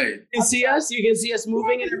 All right. You can see us? You can see us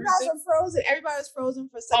moving and everything? You guys are frozen. Everybody was frozen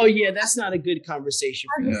for a second. Oh, yeah, that's not a good conversation.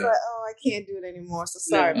 I was like, I can't do it anymore. So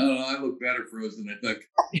sorry. Yeah, I look better frozen, I think.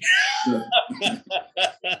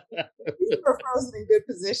 You were frozen in good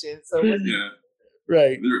position. So yeah.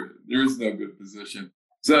 Right. There is no good position.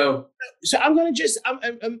 So I'm gonna just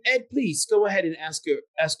Ed, please go ahead and ask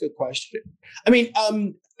a question.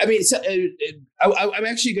 I'm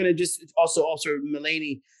actually gonna just also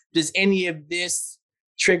Malene, does any of this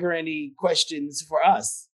trigger any questions for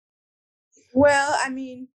us. Well, I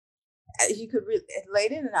mean, you could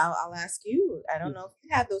Layden, and I'll ask you. I don't know if you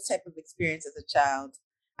had those type of experience as a child.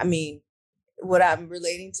 I mean, what I'm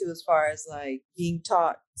relating to as far as like being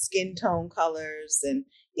taught skin tone colors and,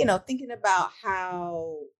 thinking about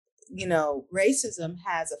how, racism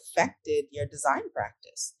has affected your design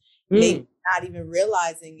practice. Maybe not even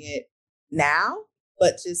realizing it now,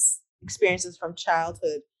 but just experiences from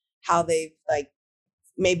childhood, how they've like,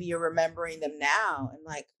 maybe you're remembering them now and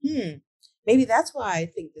like, maybe that's why I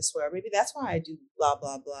think this way, or maybe that's why I do blah,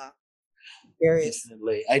 blah, blah. Various.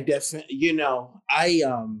 Definitely. I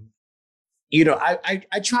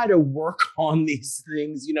try to work on these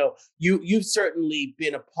things. You've certainly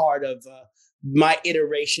been a part of my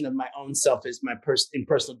iteration of my own self as in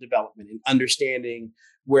personal development and understanding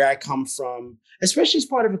where I come from, especially as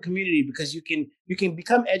part of a community, because you can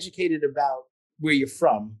become educated about where you're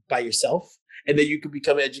from by yourself, and then you can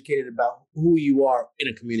become educated about who you are in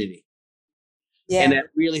a community. Yeah. And that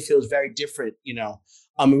really feels very different, we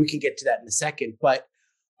can get to that in a second, but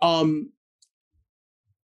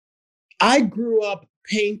I grew up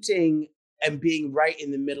painting and being right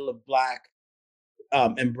in the middle of Black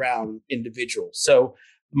and brown individuals. So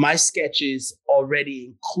my sketches already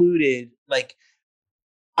included, like,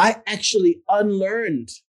 I actually unlearned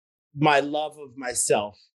my love of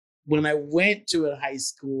myself when I went to a high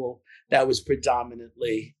school that was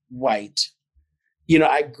predominantly white.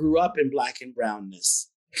 I grew up in Black and brownness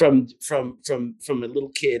from a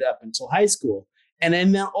little kid up until high school. And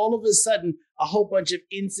then now all of a sudden, a whole bunch of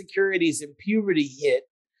insecurities and puberty hit.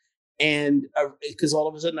 And because all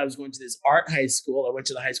of a sudden I was going to this art high school, I went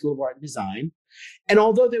to the High School of Art and Design. And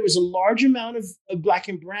although there was a large amount of Black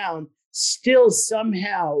and brown, still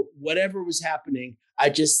somehow, whatever was happening, I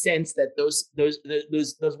just sensed that those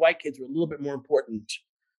white kids were a little bit more important.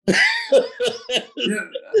 Yeah,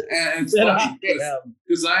 and it's funny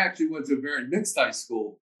because I actually went to a very mixed high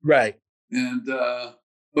school, right? And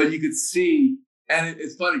but you could see, and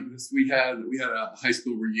it's funny because we had a high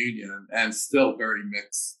school reunion and still very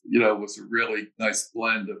mixed. It was a really nice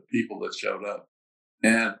blend of people that showed up,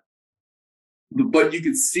 but you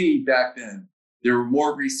could see back then there were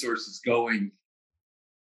more resources going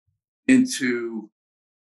into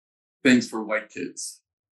things for white kids.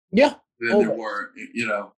 Yeah. Then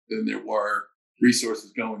there were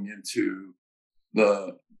resources going into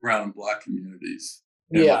the brown and Black communities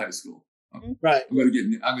in the high school. Right. I'm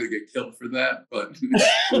gonna get killed for that, but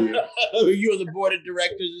you're the board of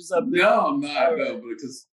directors or something. No, I'm not. Right. No,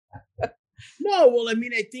 because no. Well, I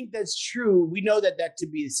mean, I think that's true. We know that to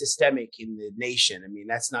be systemic in the nation. I mean,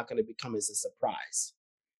 that's not going to become as a surprise.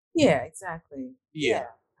 Yeah, exactly. Yeah.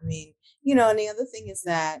 I mean, and the other thing is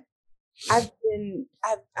that I've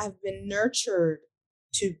been nurtured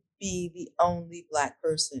to be the only Black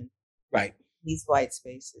person, right, in these white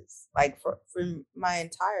spaces, like for my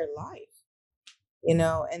entire life,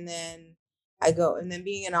 and then I go, and then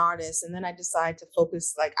being an artist, and then I decide to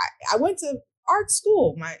focus. Like I went to art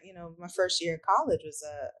school. My first year of college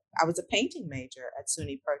I was a painting major at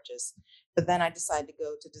SUNY Purchase, but then I decided to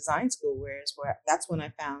go to design school, that's when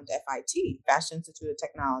I found FIT, Fashion Institute of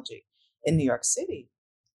Technology, in New York City.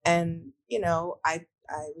 And,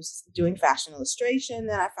 I was doing fashion illustration,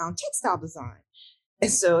 then I found textile design.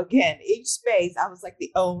 And so again, each space, I was like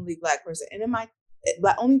the only Black person. And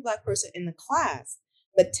only Black person in the class.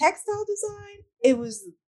 But textile design,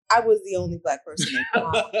 I was the only Black person in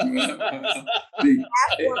class. Half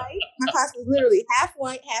white. My class was literally half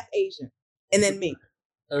white, half Asian. And then me.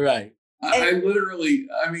 All right. Layden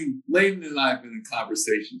and I have been in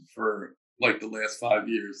conversation for like the last 5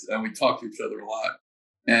 years, and we talk to each other a lot.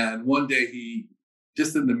 And one day he,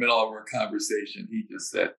 just in the middle of our conversation, he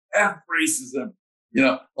just said, F racism.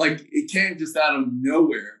 Like it came just out of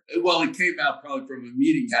nowhere. Well, it came out probably from a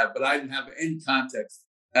meeting he had, but I didn't have any context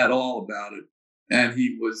at all about it. And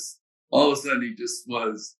he was, all of a sudden, he just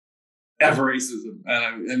was F racism.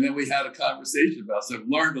 And then we had a conversation about it. So I've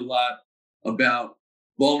learned a lot about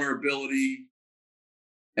vulnerability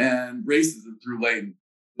and racism through Layden.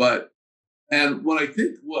 And what I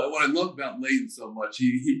love about Layden so much,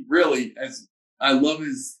 he really, I love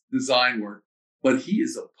his design work, but he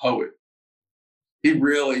is a poet. He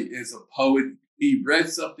really is a poet. He read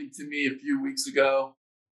something to me a few weeks ago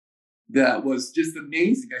that was just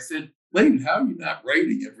amazing. I said, Layden, how are you not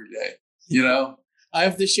writing every day? I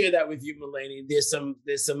have to share that with you, Malene.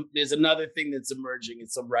 There's another thing that's emerging.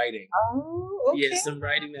 It's some writing. Oh, okay. Yeah, some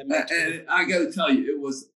writing that. And I got to tell you, it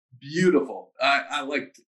was beautiful.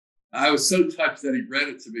 I was so touched that he read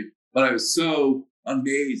it to me, but I was so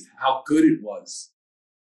amazed how good it was.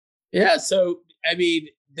 Yeah. So, I mean,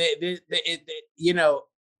 you know,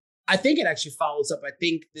 I think it actually follows up. I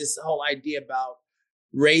think this whole idea about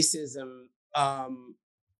racism.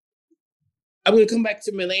 I'm going to come back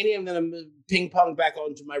to Malene. I'm going to ping pong back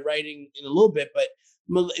onto my writing in a little bit. But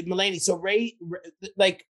Malene, so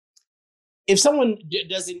like, if someone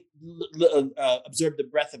doesn't observe the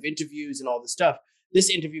breadth of interviews and all this stuff,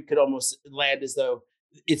 this interview could almost land as though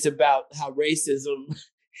it's about how racism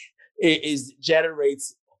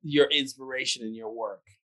generates your inspiration in your work,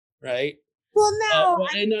 right? Well, no, no.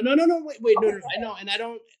 Wait, no. I know, and I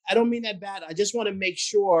don't mean that bad. I just want to make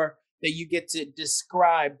sure that you get to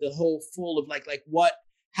describe the whole full of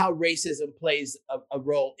how racism plays a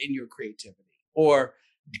role in your creativity, or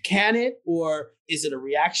can it, or is it a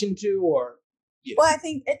reaction to, or well, I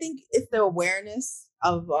think it's the awareness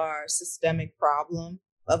of our systemic problem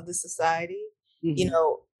of the society. Mm-hmm.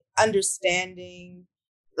 Understanding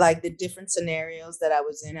like the different scenarios that I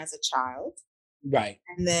was in as a child, right,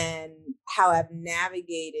 and then how I've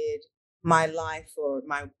navigated my life or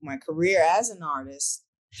my career as an artist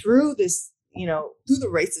through this, through the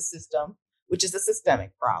racist system, which is a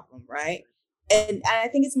systemic problem, right? And I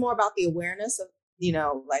think it's more about the awareness of, and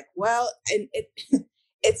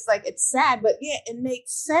it's like, it's sad, but yeah, it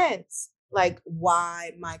makes sense, like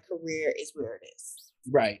why my career is where it is.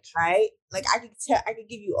 Right. Right. Like I could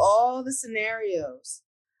give you all the scenarios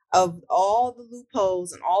of all the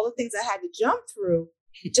loopholes and all the things I had to jump through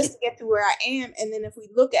just to get to where I am. And then if we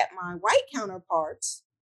look at my white counterparts,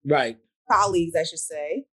 right, colleagues, I should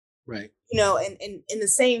say, right, in the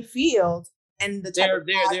same field, and the type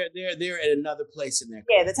they're at another place in their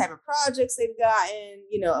career. Yeah, the type of projects they've gotten,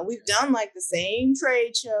 and we've done like the same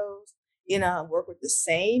trade shows, work with the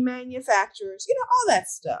same manufacturers, all that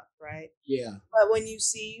stuff, right? Yeah. But when you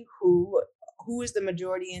see who is the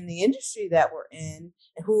majority in the industry that we're in,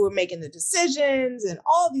 and who are making the decisions, and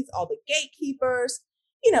all the gatekeepers,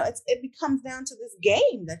 it becomes down to this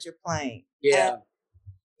game that you're playing. Yeah. And,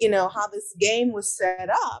 how this game was set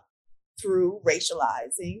up through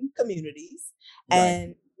racializing communities, right.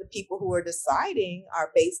 And the people who are deciding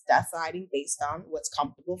deciding based on what's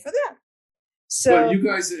comfortable for them. So but you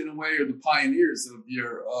guys, in a way, are the pioneers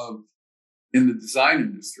in the design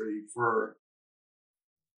industry for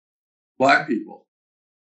Black people.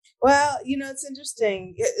 Well, it's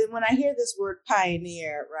interesting when I hear this word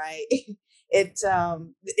pioneer, right?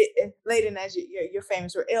 Layden, as your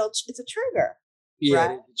famous word, it's a trigger. Yeah,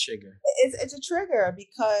 right? It's a trigger. It's a trigger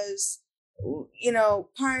because,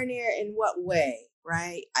 pioneer in what way,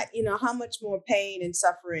 right? How much more pain and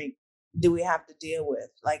suffering do we have to deal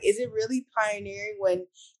with? Like, is it really pioneering when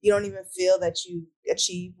you don't even feel that you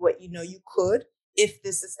achieved what you could if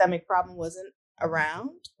the systemic problem wasn't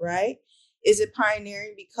around, right? Is it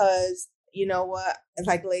pioneering because, what,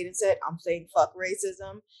 like Layden said, I'm saying fuck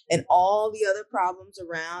racism and all the other problems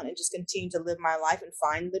around, and just continue to live my life and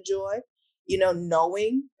find the joy,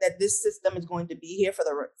 knowing that this system is going to be here for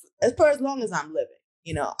as long as I'm living.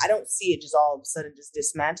 I don't see it just all of a sudden just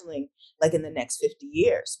dismantling like in the next 50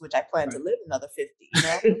 years, which I plan to live another 50,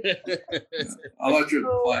 I'm not sure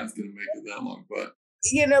the plan's going to make it that long, but.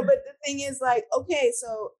 But the thing is, like, okay,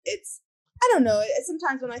 so I don't know.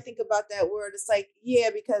 Sometimes when I think about that word, it's like, yeah,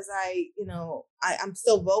 because I'm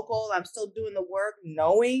still vocal. I'm still doing the work,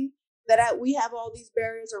 knowing that we have all these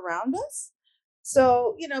barriers around us.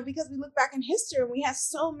 So, because we look back in history and we have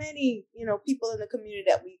so many, people in the community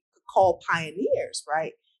that we could call pioneers,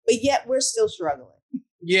 right? But yet we're still struggling.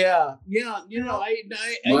 Yeah. My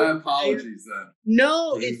apologies then.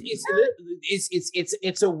 No,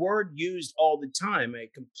 it's a word used all the time. I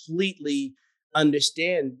completely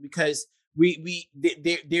understand, because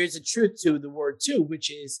there's a truth to the word too, which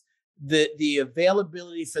is the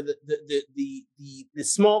availability for the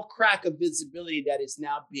small crack of visibility that is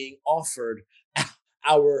now being offered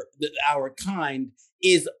our kind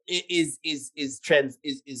is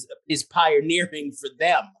pioneering for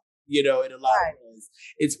them, in a lot of ways.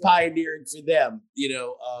 It's pioneering for them,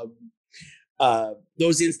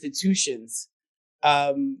 those institutions.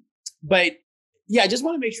 But yeah, I just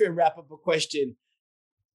want to make sure and wrap up a question.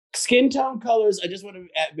 Skin tone colors. I just want to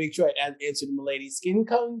make sure I answer the Malene. Skin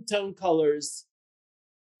tone colors.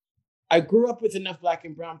 I grew up with enough Black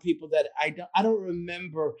and brown people that I don't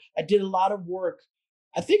remember. I did a lot of work.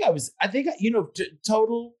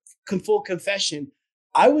 Total full confession,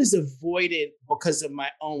 I was avoided because of my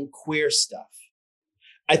own queer stuff.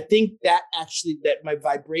 I think that my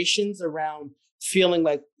vibrations around feeling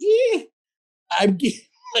like, I'm gay.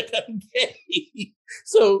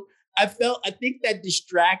 So I think that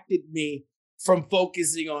distracted me from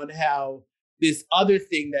focusing on how this other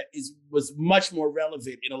thing that was much more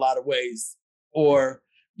relevant in a lot of ways, or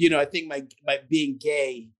I think my being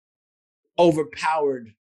gay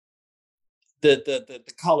overpowered the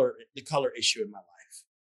color issue in my life,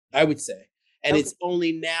 I would say. And it's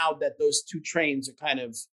only now that those two trains are kind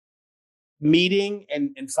of meeting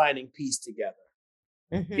and finding peace together.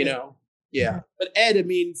 Mm-hmm. Yeah. But Ed, I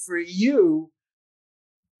mean, for you,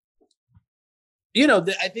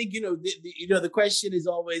 I think the question is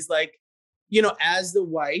always like, as the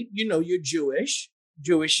white, you're Jewish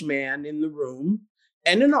man in the room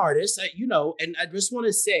and an artist, and I just want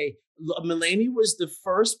to say, Malene was the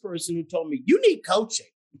first person who told me you need coaching.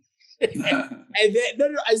 And then no,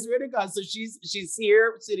 I swear to God. So she's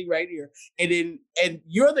here, sitting right here, and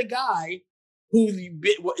you're the guy who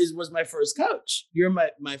was my first coach. You're my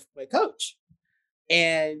coach,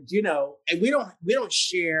 and and we don't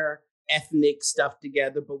share ethnic stuff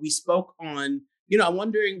together, but we spoke on. I'm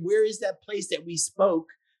wondering where is that place that we spoke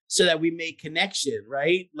so that we made connection,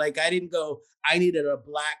 right? Like I didn't go. I needed a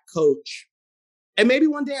black coach, and maybe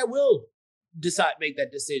one day I will make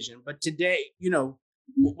that decision. But today,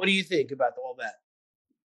 what do you think about all that?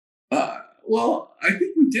 Well, I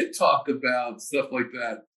think we did talk about stuff like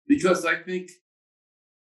that because I think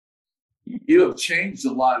you have changed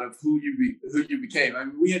a lot of who you became. I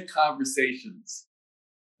mean, we had conversations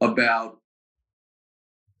about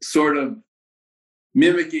sort of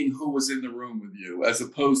mimicking who was in the room with you, as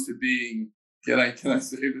opposed to being. Can I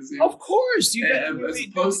say this? Of course, as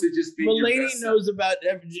opposed to just being.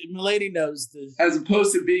 Malene knows this. As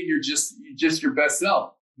opposed to being just your best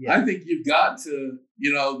self. Yeah. I think you've got to,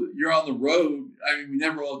 you're on the road. I mean, we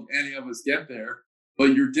never any of us get there,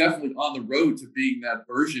 but you're definitely on the road to being that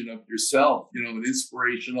version of yourself. An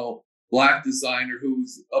inspirational Black designer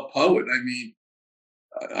who's a poet.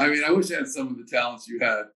 I wish I had some of the talents you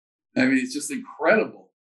had. I mean, it's just incredible.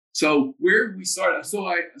 So where did we start? So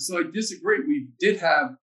I disagree. We did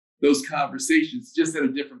have those conversations, just in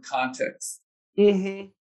a different context. Mm-hmm.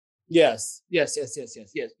 Yes. You're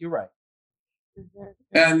right.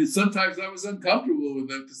 And sometimes I was uncomfortable with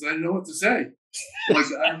them because I didn't know what to say.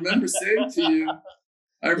 Like I remember saying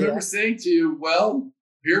to you, well,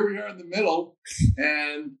 here we are in the middle,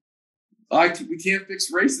 and we can't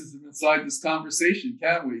fix racism inside this conversation,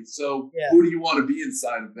 can we? So who do you want to be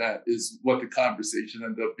inside of that is what the conversation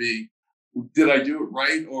ended up being. Did I do it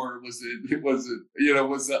right, or was it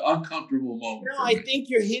an uncomfortable moment? No, I think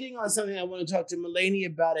you're hitting on something I want to talk to Malene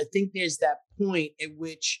about. I think there's that point at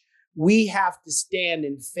which we have to stand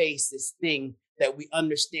and face this thing that we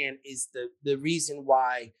understand is the reason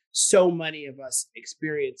why so many of us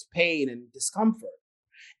experience pain and discomfort,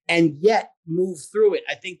 and yet move through it.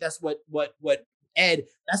 I think that's what Ed.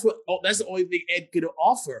 That's the only thing Ed could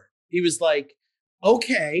offer. He was like,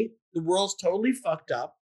 okay, the world's totally fucked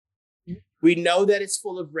up. We know that it's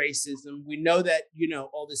full of racism. We know that,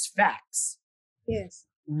 all this facts. Yes.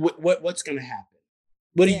 What's going to happen?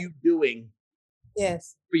 What are you doing?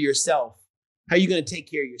 Yes. For yourself? How are you going to take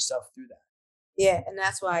care of yourself through that? Yeah. And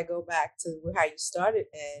that's why I go back to how you started,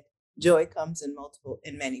 Ed. Joy comes in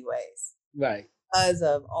many ways. Right. Because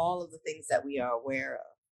of all of the things that we are aware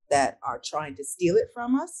of that are trying to steal it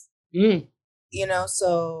from us.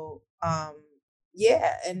 So,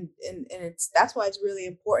 and that's why it's really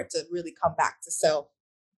important to really come back to self.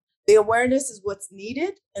 The awareness is what's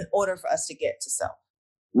needed in order for us to get to self.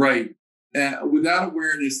 Right. And without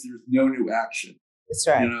awareness, there's no new action. That's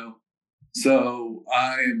right. So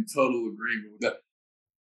I am total agreement with that.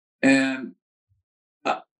 And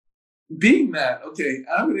being that, okay,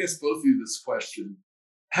 I'm going to ask both of you this question.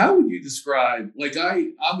 How would you describe,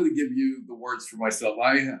 I'm going to give you the words for myself.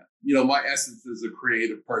 My essence as a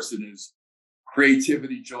creative person is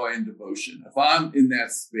creativity, joy, and devotion. If I'm in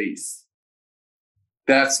that space,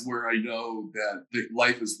 that's where I know that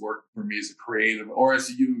life is working for me as a creative or as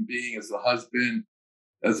a human being, as a husband,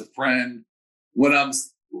 as a friend.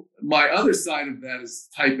 My other side of that is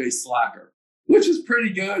type A slacker, which is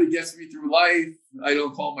pretty good. It gets me through life. I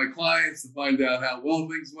don't call my clients to find out how well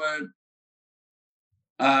things went.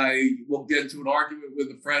 I will get into an argument with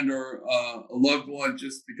a friend or a loved one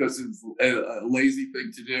just because it's a lazy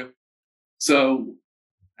thing to do. So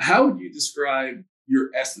how would you describe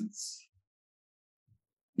your essence?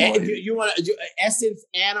 And you want to do essence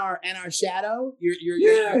and our shadow? Your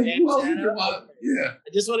shadow? I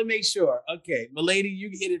just want to make sure. Okay, Malene, you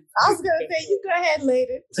hit it. I was gonna say, you go ahead,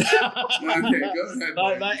 lady. Okay, go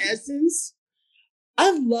ahead. My essence.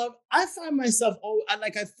 I find myself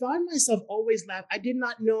always laugh. I did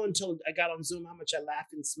not know until I got on Zoom how much I laugh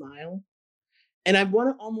and smile. And I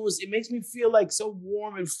want to it makes me feel like so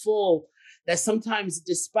warm and full that sometimes,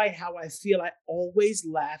 despite how I feel, I always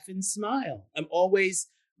laugh and smile.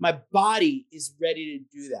 My body is ready to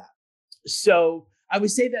do that. So I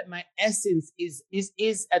would say that my essence is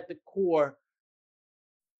at the core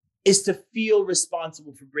is to feel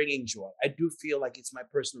responsible for bringing joy. I do feel like it's my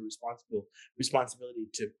personal responsibility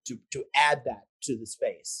to add that to the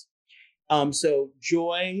space. So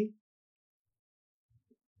joy,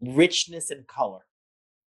 richness, and color,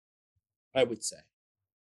 I would say.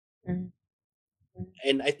 Mm-hmm.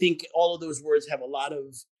 And I think all of those words have a lot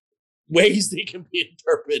of ways they can be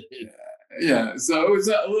interpreted. Yeah. So it was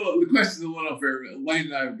the question's a little fair. Lane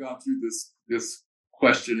and I have gone through this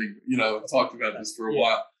questioning, talked about this for a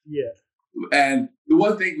while. Yeah. And the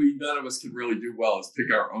one thing none of us can really do well is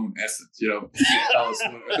pick our own essence. People tell us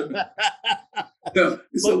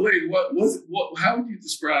so Lane, how would you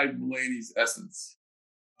describe Melene's essence?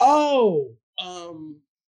 Oh,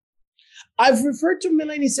 I've referred to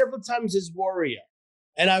Malene several times as warrior,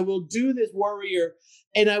 and I will do this warrior,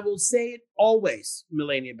 and I will say it always,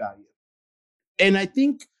 Malene, about you. And I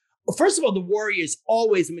think, first of all, the warrior is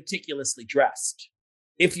always meticulously dressed.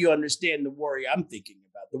 If you understand the warrior I'm thinking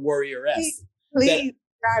about, the warrioress. Please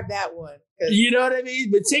describe that one. You know what I mean?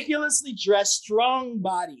 Meticulously dressed, strong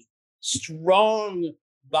body,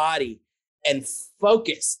 and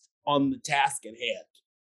focused on the task at hand.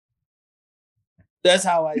 That's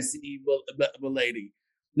how I see Malene.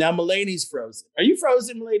 Now, Melene's frozen. Are you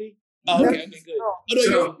frozen, Malene? Oh, okay, good. Oh, no,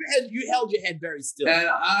 so, you held your head very still. And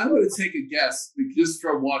I'm going to take a guess, just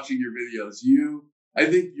from watching your videos. I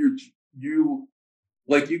think you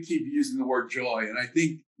keep using the word joy, and I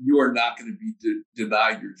think you are not going to be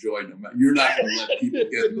denied your joy. You're not going to let people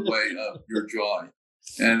get in the way of your joy,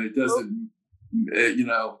 and it doesn't,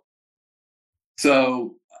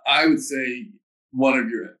 So I would say one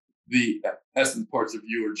of the essence parts of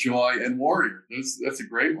you are joy and warrior. That's a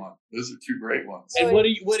great one. Those are two great ones. And what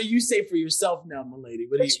do you say for yourself now, Malene?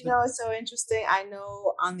 It's so interesting. I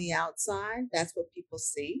know on the outside, that's what people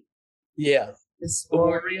see. Yeah. This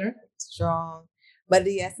warrior, strong. But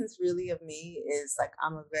the essence really of me is like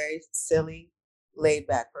I'm a very silly, laid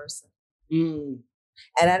back person. Mm.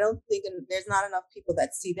 And I don't think there's not enough people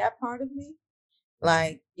that see that part of me.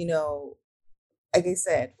 Like, like I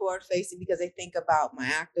said, forward facing, because they think about my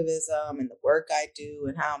activism and the work I do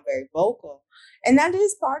and how I'm very vocal. And that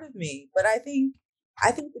is part of me. But I think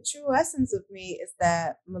the true essence of me is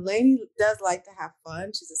that Malene does like to have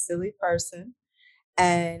fun. She's a silly person.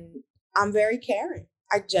 And I'm very caring.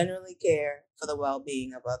 I genuinely care for the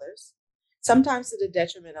well-being of others, sometimes to the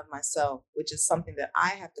detriment of myself, which is something that I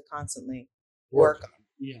have to constantly work on.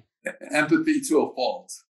 Yeah. Empathy to a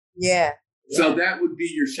fault. Yeah. So that would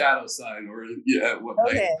be your shadow side, or what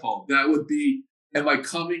they call it. That would be, am I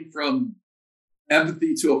coming from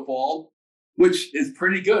empathy to a fault, which is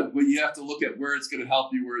pretty good when you have to look at where it's going to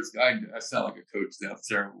help you, where it's guiding you. I sound like a coach now, it's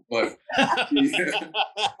terrible. But, okay.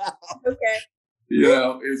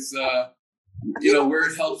 It's, where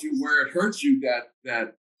it helps you, where it hurts you,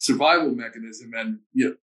 that survival mechanism. And,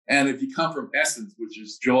 and if you come from essence, which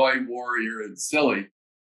is joy, warrior, and silly,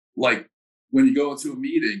 like when you go into a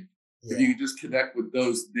meeting, if you can just connect with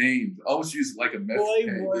those names, almost use it like a metric.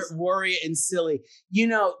 Boy, warrior, and silly.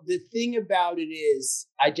 The thing about it is,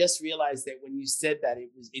 I just realized that when you said that,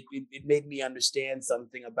 it made me understand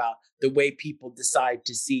something about the way people decide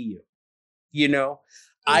to see you.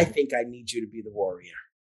 I think I need you to be the warrior.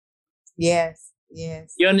 Yes.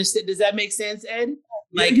 You understand? Does that make sense, Ed?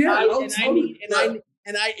 But let's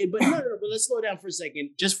slow down for a second,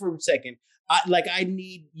 just for a second. I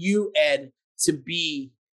need you, Ed, to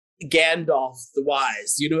be Gandalf the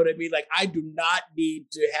Wise. You know what I mean? Like, I do not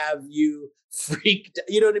need to have you freaked.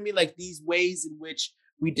 You know what I mean? Like these ways in which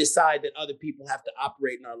we decide that other people have to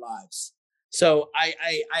operate in our lives. So I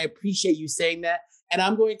appreciate you saying that. And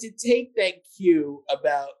I'm going to take that cue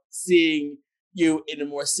about seeing you in a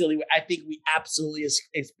more silly way. I think we absolutely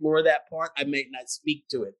explore that part. I may not speak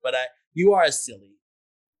to it, but you are a silly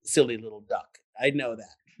little duck. I know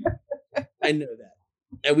that. I know that.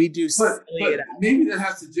 And we do but maybe that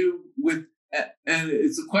has to do with, and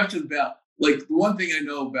it's a question about, like, the one thing I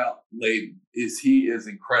know about Layden is he is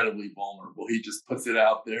incredibly vulnerable. He just puts it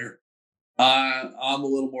out there. I'm a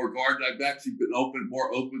little more guarded. I've actually been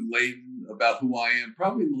more open Layden about who I am,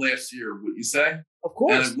 probably in the last year, would you say? Of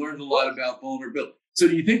course. And I've learned a lot about vulnerability. So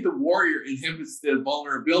do you think the warrior inhibits the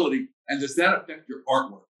vulnerability, and does that affect your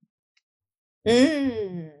artwork?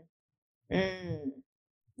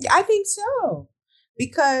 I think so.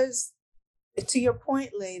 Because to your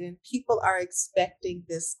point, Layden, people are expecting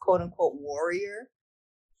this quote unquote warrior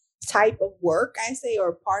type of work, I say,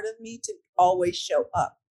 or part of me to always show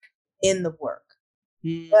up in the work.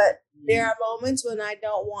 But there are moments when I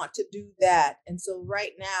don't want to do that. And so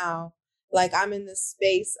right now, like I'm in this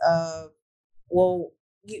space of, well,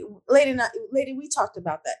 lady, we talked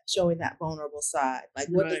about that, showing that vulnerable side. Like,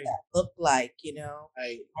 what does Right. that look like,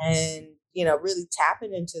 Right. and, really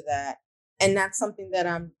tapping into that. And that's something that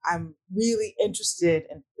I'm really interested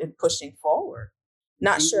in pushing forward.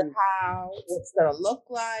 Not sure Mhm. how, what's going to look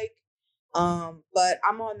like. But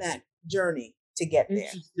I'm on that journey to get there.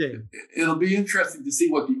 Interesting. It'll be interesting to see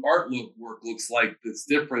what the work looks like that's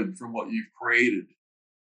different from what you've created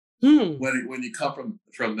Hmm. when you come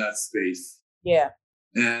from that space. Yeah.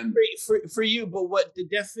 And For you, but what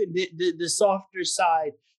the softer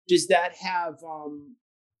side, does that have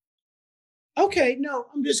okay, no,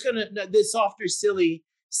 I'm just gonna the softer, silly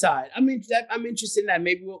side. I'm interested in that.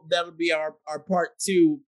 Maybe that'll be our part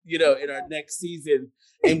two, in our next season,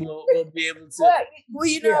 and we'll be able to. Well,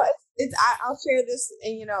 Yeah. I'll share this,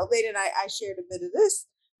 and later I shared a bit of this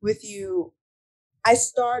with you. I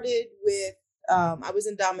started with I was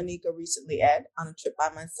in Dominica recently, Ed, on a trip by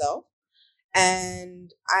myself,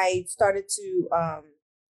 and I started to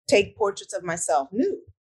take portraits of myself nude,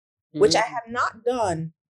 which I Mhm. have not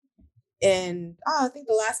done. And I think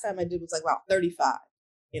the last time I did was like about 35,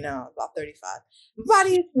 about 35.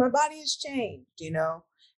 My body has changed,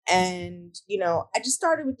 and, I just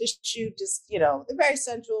started with this shoot, just, the very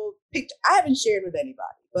central picture. I haven't shared with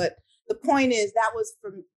anybody, but the point is that was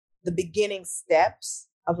from the beginning steps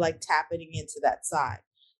of like tapping into that side.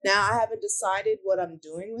 Now I haven't decided what I'm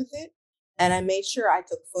doing with it. And I made sure I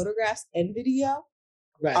took photographs and video.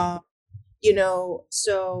 Right. Um,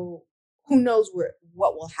 so who knows what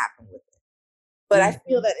will happen with it. But I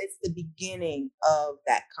feel that it's the beginning of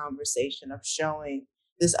that conversation of showing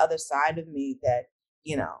this other side of me that,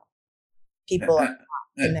 people are not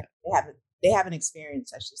connected. They haven't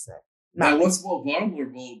experienced, I should say. now, Not what's more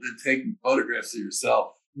vulnerable than taking photographs of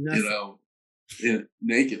yourself, Nothing.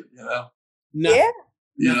 naked, yeah,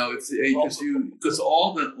 it's because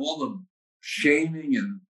all the shaming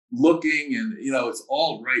and looking and it's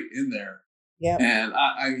all right in there. yeah. And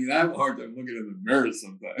I have a hard time looking in the mirror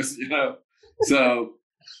sometimes, So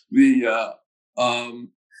the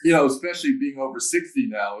especially being over 60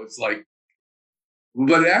 now, it's like.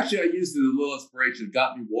 But actually, I used it as a little inspiration. It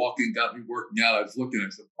got me walking, got me working out. I was looking, I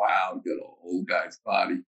said, "Wow, you got an old guy's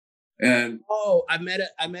body." And Oh, I met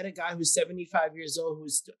a guy who's 75 years old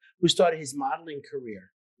who started his modeling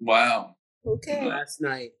career wow, Okay. last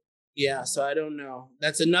night. Yeah, so I don't know.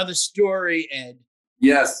 That's another story, Ed.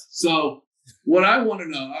 yes. So what I want to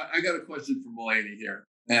know, I got a question for Malene here.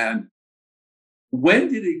 And when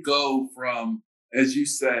did it go from, as you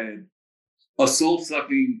said, a soul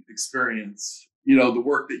sucking experience? The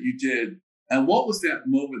work that you did, and what was that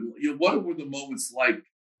moment? What were the moments like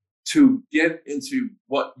to get into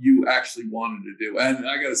what you actually wanted to do? And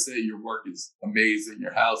I got to say, your work is amazing.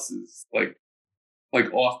 Your house is like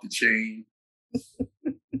off the chain.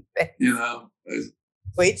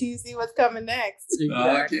 Wait till you see what's coming next.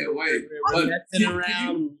 I can't wait. We're messing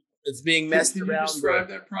around. It's being messed can around. Can you describe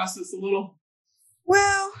that process a little?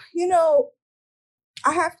 Well,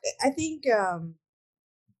 I think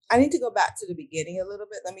I need to go back to the beginning a little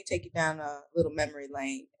bit. Let me take you down a little memory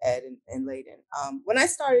lane, Ed and Layden. When I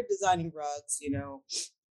started designing rugs,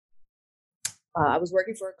 I was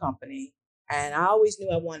working for a company, and I always knew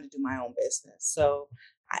I wanted to do my own business. So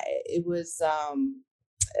it was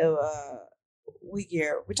what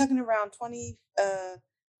year? We're talking around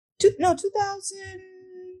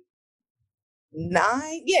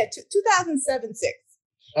 2009. Yeah, 2007, 6.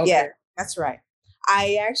 Okay. Yeah, that's right.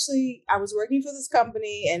 I was working for this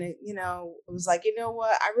company, and it was like, you know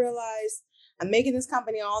what? I realized I'm making this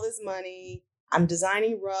company all this money. I'm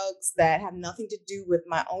designing rugs that have nothing to do with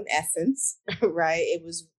my own essence, right? It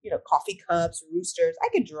was, coffee cups, roosters. I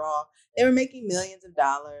could draw. They were making millions of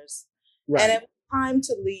dollars. Right. And it was time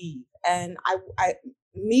to leave. And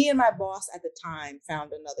me and my boss at the time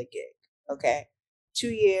found another gig. Okay. 2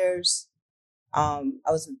 years. I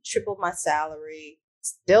was triple my salary,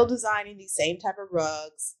 still designing these same type of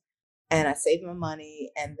rugs, and I saved my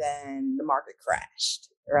money, and then the market crashed,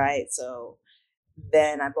 right? So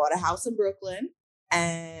then I bought a house in Brooklyn,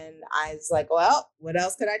 and I was like, well, what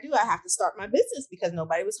else could I do? I have to start my business because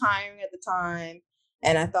nobody was hiring at the time.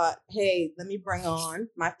 And I thought, hey, let me bring on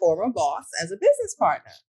my former boss as a business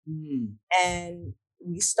partner. Mm. And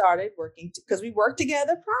we started working because we worked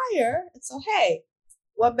together prior. And so, hey,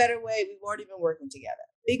 what better way? We've already been working together.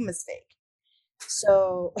 Big mistake.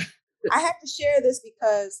 So I have to share this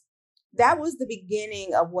because that was the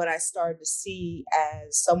beginning of what I started to see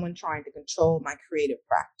as someone trying to control my creative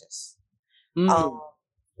practice. Mm.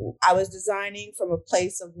 I was designing from a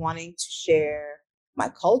place of wanting to share my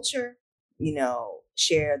culture,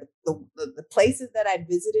 share the places that I'd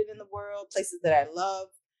visited in the world, places that I love,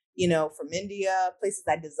 from India, places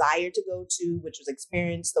I desired to go to, which was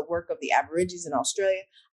experience the work of the Aborigines in Australia.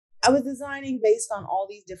 I was designing based on all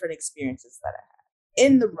these different experiences that I had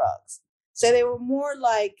in the rugs. So they were more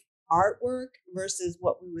like artwork versus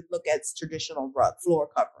what we would look at as traditional rug floor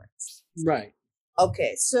coverings. Right.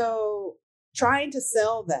 Okay, so trying to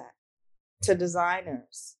sell that to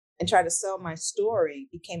designers and try to sell my story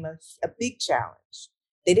became a big challenge.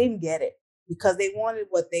 They didn't get it because they wanted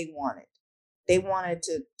what they wanted. They wanted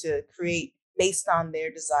to create based on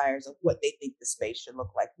their desires of what they think the space should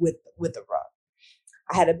look like with a rug.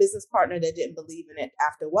 I had a business partner that didn't believe in it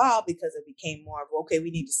after a while because it became more of, okay,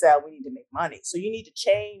 we need to sell, we need to make money. So you need to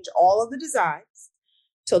change all of the designs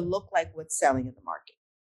to look like what's selling in the market.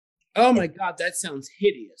 Oh my God, that sounds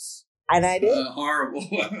hideous. And I did. Horrible.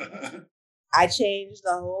 I changed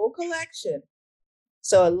the whole collection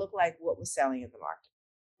so it looked like what was selling in the market.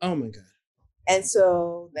 Oh my God. And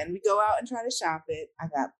so then we go out and try to shop it. I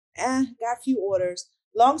got a few orders.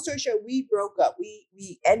 Long story short, we broke up.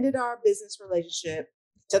 We ended our business relationship.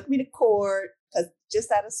 Took me to court because just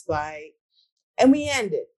out of spite, and we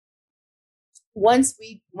ended. Once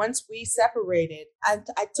we separated, I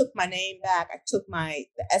took my name back. I took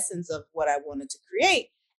the essence of what I wanted to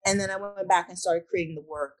create, and then I went back and started creating the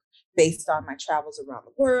work based on my travels around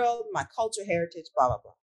the world, my culture, heritage, blah blah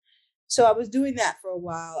blah. So I was doing that for a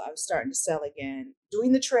while. I was starting to sell again,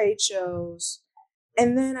 doing the trade shows.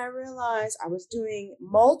 And then I realized I was doing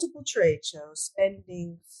multiple trade shows,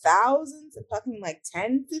 spending thousands, I'm talking like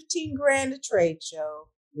 10, 15 grand a trade show.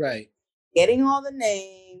 Right. Getting all the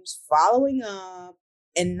names, following up,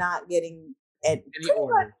 and not getting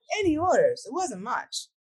any orders. It wasn't much,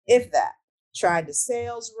 if that. Tried the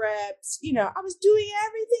sales reps. I was doing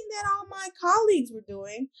everything that all my colleagues were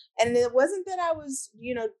doing. And it wasn't that I was,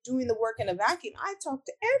 doing the work in a vacuum. I talked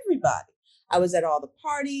to everybody. I was at all the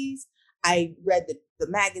parties. I read the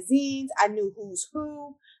magazines. I knew who's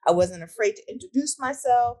who. I wasn't afraid to introduce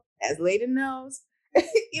myself, as Leda knows.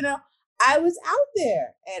 I was out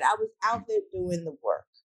there and I was out there doing the work.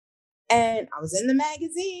 And I was in the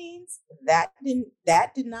magazines. That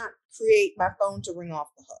did not create my phone to ring off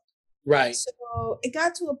the hook. Right. So it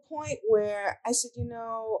got to a point where I said,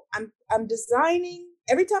 I'm designing.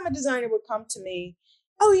 Every time a designer would come to me,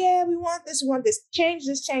 oh yeah, we want this, change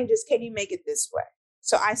this, can you make it this way?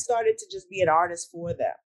 So I started to just be an artist for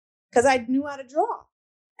them because I knew how to draw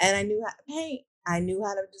and I knew how to paint. I knew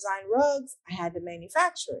how to design rugs. I had to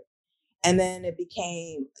manufacture it. And then it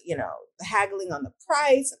became, haggling on the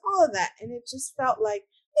price and all of that. And it just felt like,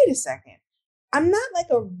 wait a second, I'm not like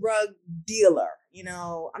a rug dealer.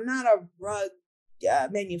 I'm not a rug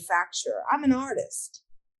manufacturer. I'm an artist.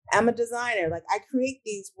 I'm a designer. Like I create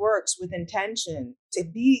these works with intention to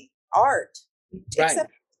be art,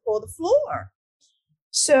 except for the floor.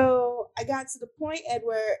 So I got to the point, Ed,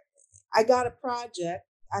 where I got a project.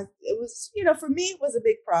 It was, for me, it was a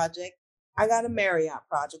big project. I got a Marriott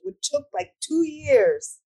project, which took like 2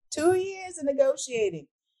 years of negotiating,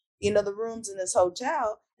 the rooms in this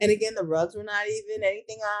hotel. And again, the rugs were not even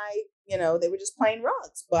anything they were just plain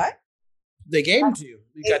rugs, but they gave them to you.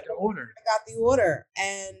 You got the order. I got the order.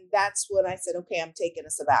 And that's when I said, okay, I'm taking a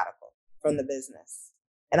sabbatical from the business.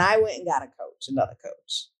 And I went and got another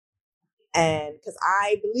coach. And because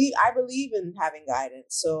I believe in having guidance.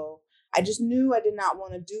 So I just knew I did not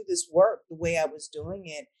want to do this work the way I was doing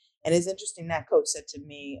it. And it's interesting that coach said to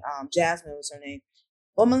me, Jasmine was her name,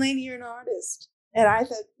 well, Malene, you're an artist. And I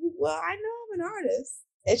said, well, I know I'm an artist.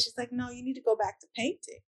 And she's like, no, you need to go back to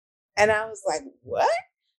painting. And I was like, what?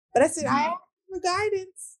 But I said, I asked for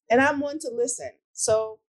guidance and I'm one to listen.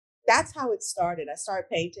 So that's how it started. I started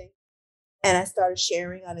painting and I started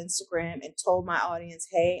sharing on Instagram and told my audience,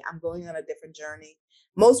 hey, I'm going on a different journey.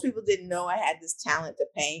 Most people didn't know I had this talent to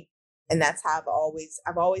paint. And that's how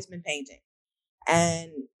I've always been painting.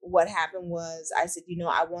 And what happened was I said,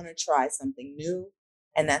 I want to try something new.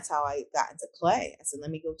 And that's how I got into clay. I said,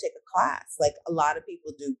 let me go take a class. Like a lot of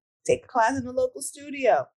people do, take a class in the local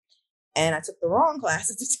studio. And I took the wrong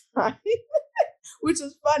class at the time, which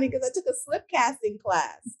was funny because I took a slip casting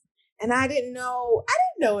class and I didn't know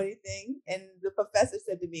anything. And the professor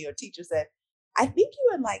said to me, or teacher said, I think you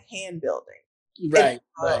would like hand building. Right.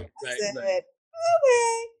 I said, okay.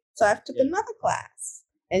 So I took another class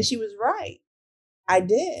and she was right. I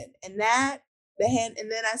did. And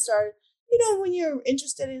and then I started, when you're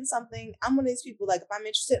interested in something, I'm one of these people, like if I'm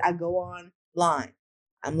interested, I go online.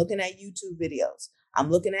 I'm looking at YouTube videos. I'm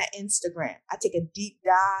looking at Instagram. I take a deep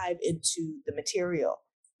dive into the material.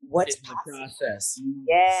 What's the process?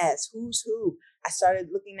 Yes. Who's who? I started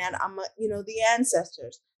looking at, the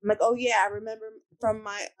ancestors. I'm like, oh yeah, I remember from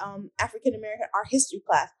my African American art history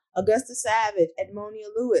class. Augusta Savage, Edmonia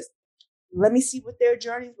Lewis. Let me see what their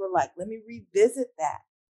journeys were like. Let me revisit that.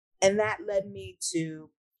 And that led me to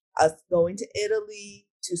us going to Italy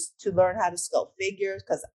to learn how to sculpt figures,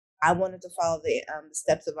 because I wanted to follow the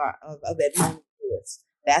steps of Edmonia Lewis.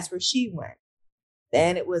 That's where she went.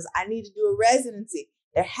 Then it was, I need to do a residency.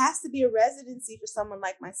 There has to be a residency for someone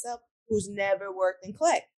like myself who's never worked in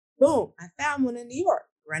clay. Boom, I found one in New York,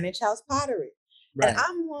 Greenwich House Pottery. Right. And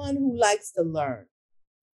I'm one who likes to learn.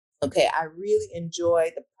 Okay, I really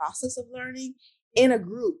enjoy the process of learning in a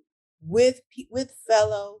group with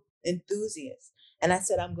fellow enthusiasts. And I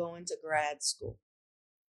said, I'm going to grad school.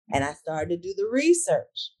 And I started to do the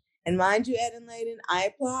research. And mind you, Ed and Layden, I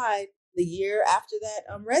applied the year after that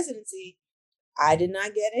residency. I did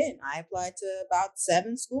not get in. I applied to about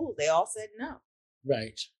 7 schools. They all said no.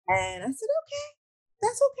 Right. And I said, okay,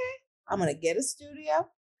 that's okay. I'm going to get a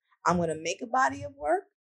studio. I'm going to make a body of work.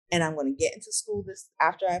 And I'm going to get into school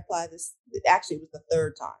after I apply this. Actually, it was the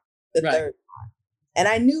third time. Third time. And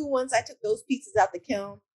I knew once I took those pieces out the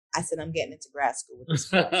kiln, I said, I'm getting into grad school with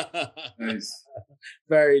this. Nice.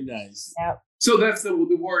 Very nice. Yep. So that's the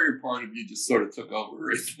warrior part of you just sort of took over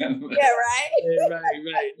right then. Yeah, right?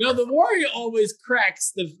 Right. No, the warrior always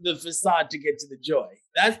cracks the facade to get to the joy.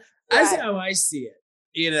 That's how I see it,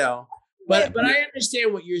 you know. But I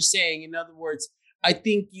understand what you're saying. In other words, I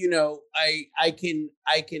think, you know, I can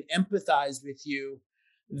empathize with you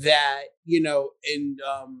that, you know, and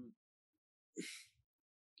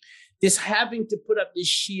this having to put up this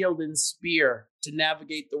shield and spear to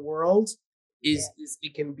navigate the world is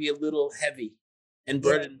it can be a little heavy and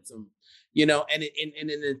burdensome, you know, and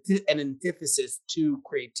an antithesis to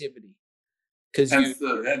creativity. Because that's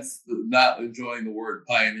the not enjoying the word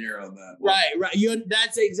pioneer on that one. Right.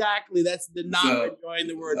 That's the not enjoying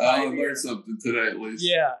the word pioneer. I learned something today at least.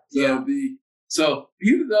 Yeah. So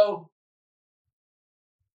even though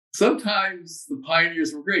sometimes the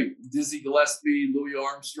pioneers were great, Dizzy Gillespie, Louis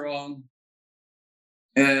Armstrong,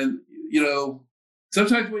 and you know,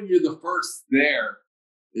 sometimes when you're the first there,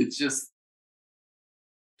 it's just.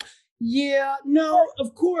 Yeah, no,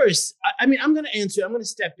 of course. I mean, I'm going to answer. I'm going to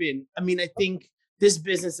step in. I mean, I think this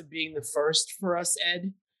business of being the first for us,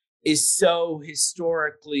 Ed, is so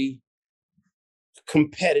historically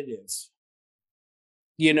competitive.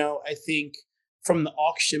 You know, I think from the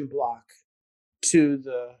auction block to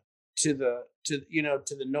the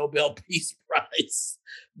Nobel Peace Prize,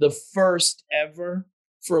 the first ever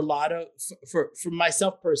for a lot of for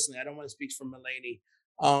myself personally. I don't want to speak for Malene.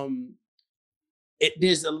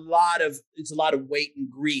 It's a lot of weight and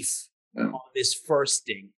grief on this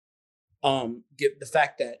firsting. Give the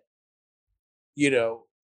fact that, you know,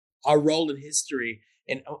 our role in history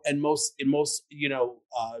and most you know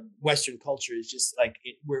Western culture is just like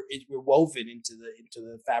we're woven into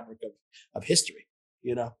the fabric of history.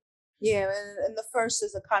 You know. Yeah, and the first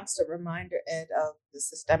is a constant reminder, Ed, of the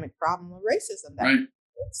systemic problem of racism. Right.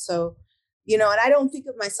 So, you know, and I don't think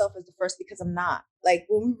of myself as the first because I'm not. Like,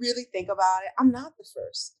 when we really think about it, I'm not the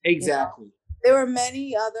first. Exactly. You know? There were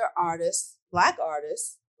many other artists, Black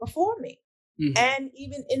artists, before me. Mm-hmm. And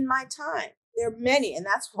even in my time, there are many. And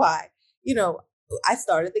that's why, you know, I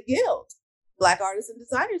started the Guild, Black Artists and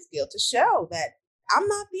Designers Guild, to show that I'm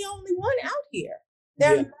not the only one out here.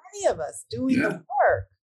 There are many of us doing the work.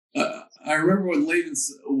 I remember when Layden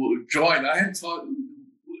joined, I had taught.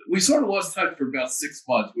 We sort of lost touch for about 6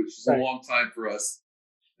 months, which is a long time for us.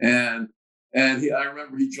 And I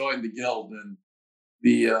remember he joined the Guild,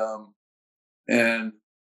 and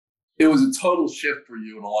it was a total shift for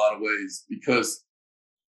you in a lot of ways, because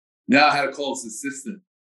now I had to call his assistant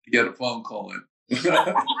to get a phone call in.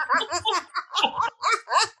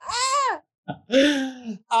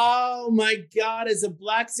 Oh my God! As a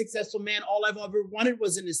Black successful man, all I've ever wanted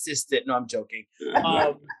was an assistant. No, I'm joking.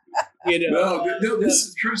 You know, no, this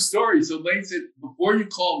is a true story. So Lane said, "Before you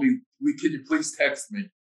call me, can you please text me?"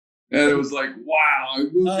 And it was like, wow.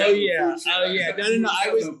 Oh yeah. No.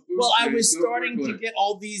 I was starting to get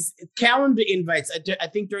all these calendar invites. I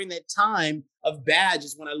think during that time of Badge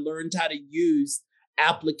is when I learned how to use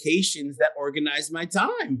applications that organized my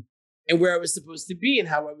time and where I was supposed to be and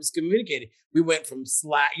how I was communicating. We went from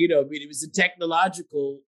Slack, you know, I mean, it was a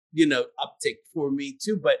technological, you know, uptick for me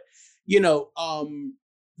too. But, you know,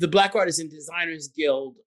 the Black Artists and Designers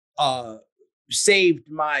Guild saved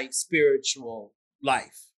my spiritual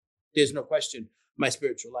life. There's no question, my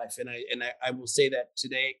spiritual life. And I will say that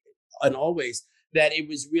today and always, that it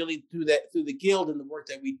was really through the Guild and the work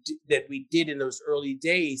that we did in those early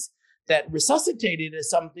days that resuscitated as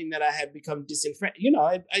something that I had become disenfranchised. You know,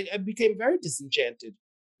 I became very disenchanted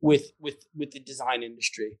with the design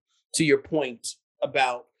industry, to your point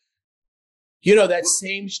about That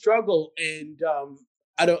same struggle, and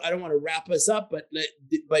I don't want to wrap us up, but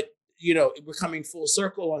we're coming full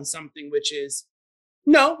circle on something, which is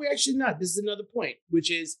no, we're actually not. This is another point, which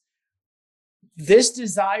is this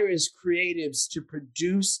desire as creatives to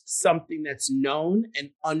produce something that's known and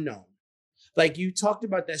unknown. Like you talked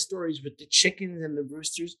about that stories with the chickens and the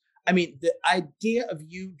roosters. I mean, the idea of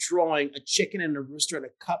you drawing a chicken and a rooster in a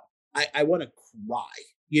cup, I want to cry.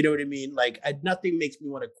 You know what I mean? Like nothing makes me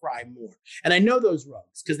want to cry more. And I know those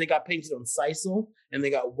rugs because they got painted on sisal and they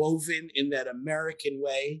got woven in that American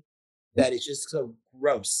way that is just so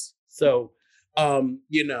gross. So,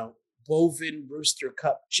 woven rooster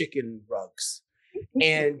cup chicken rugs.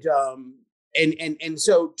 And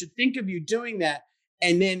so to think of you doing that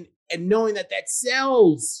and knowing that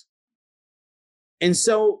sells. And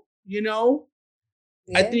so,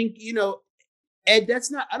 I think, Ed,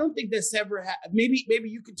 I don't think that's ever maybe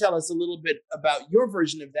you could tell us a little bit about your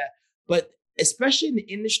version of that, but especially in the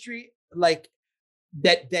industry, like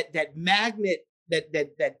that magnet,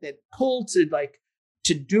 that pull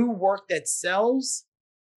to do work that sells.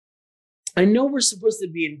 I know we're supposed to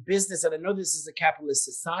be in business, and I know this is a capitalist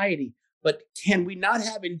society, but can we not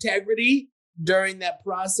have integrity during that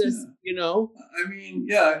process? Yeah. I mean,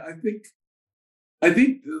 yeah, I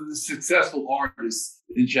think the successful artists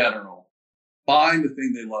in general find the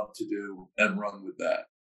thing they love to do and run with that.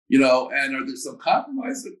 And are there some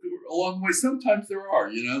compromises along the way? Sometimes there are,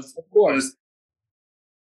 Of course.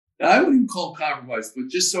 I wouldn't even call them compromise, but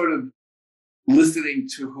just sort of listening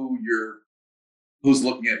to who's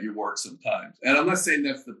looking at your work sometimes. And I'm not saying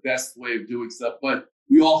that's the best way of doing stuff, but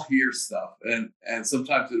we all hear stuff, and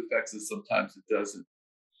sometimes it affects us, sometimes it doesn't.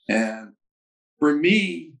 And for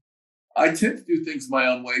me, I tend to do things my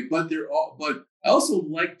own way, but I also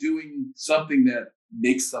like doing something that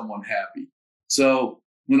makes someone happy. So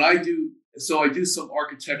I do some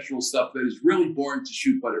architectural stuff that is really boring to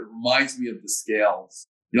shoot, but it reminds me of the scales.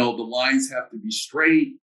 The lines have to be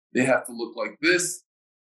straight. They have to look like this,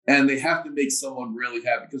 and they have to make someone really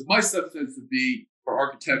happy. Because my stuff tends to be, for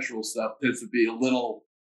architectural stuff, tends to be a little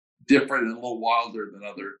different and a little wilder than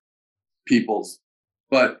other people's.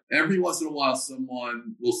 But every once in a while,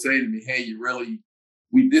 someone will say to me, "Hey,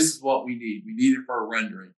 this is what we need. We need it for a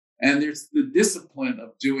rendering." And there's the discipline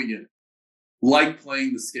of doing it, like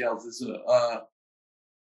playing the scales. It's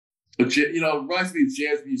it reminds me of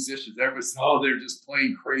jazz musicians. Everybody says, "Oh, they're just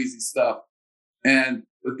playing crazy stuff,"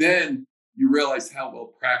 but then you realize how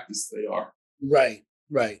well practiced they are. Right.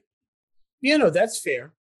 That's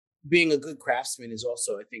fair. Being a good craftsman is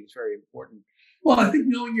also, I think, very important. Well, I think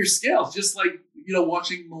knowing your scales, just like,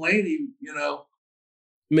 watching Malene,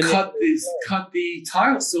 cut the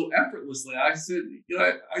tiles so effortlessly. I said,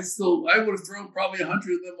 I would have thrown probably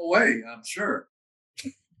 100 of them away, I'm sure.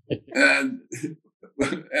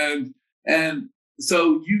 and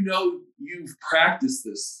so, you've practiced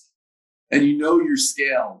this, and your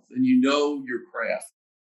scales, and your craft.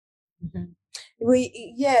 Mm-hmm.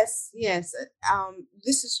 Yes.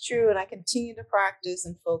 This is true, and I continue to practice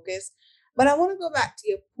and focus. But I want to go back to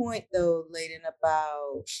your point, though, Layden,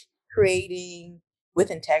 about creating with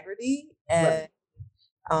integrity. And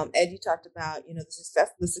Ed, you talked about,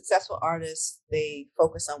 the successful artists, they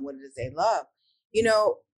focus on what it is they love.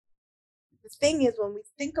 The thing is, when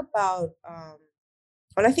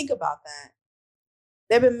I think about that,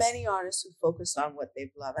 there have been many artists who focus on what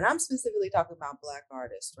they've loved. And I'm specifically talking about Black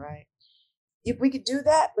artists, right? If we could do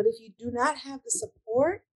that, but if you do not have the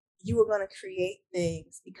support, you are going to create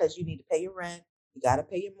things because you need to pay your rent, you got to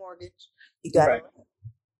pay your mortgage, you got to. Right.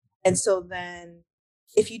 And so then,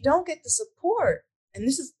 if you don't get the support, and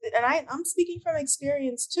I'm speaking from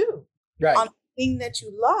experience too, right, on the thing that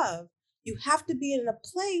you love, you have to be in a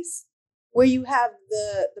place where you have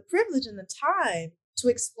the privilege and the time to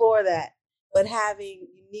explore that. But you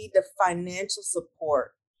need the financial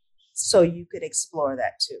support so you could explore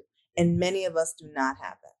that too. And many of us do not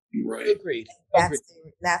have that. Right. Agreed.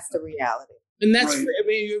 That's the reality. And that's, right. I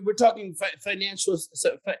mean, we're talking financial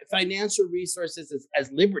resources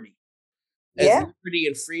as liberty. As liberty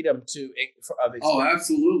and freedom of experience. Oh,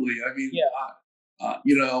 absolutely. I mean,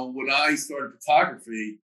 when I started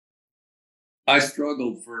photography, I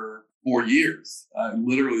struggled for 4 years. I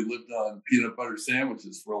literally lived on peanut butter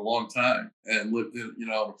sandwiches for a long time and lived in,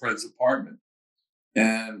 a friend's apartment.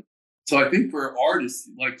 And so I think for artists,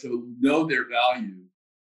 like, to know their value,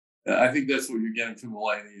 I think that's what you're getting from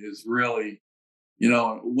Malene, is really,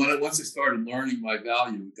 once I started learning my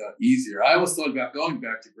value, it got easier. I always thought about going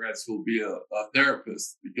back to grad school, be a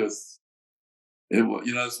therapist, because It was,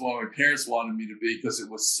 that's what my parents wanted me to be because it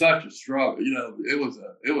was such a struggle. It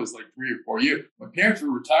was like 3 or 4 years. My parents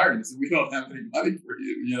were retired and said, "We don't have any money for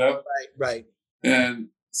you," Right. And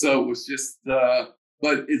so it was just,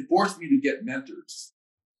 but it forced me to get mentors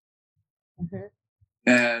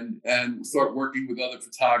and start working with other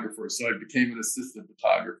photographers. So I became an assistant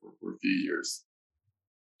photographer for a few years.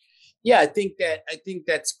 Yeah, I think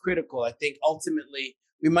that's critical. I think ultimately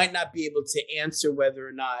we might not be able to answer whether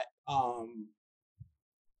or not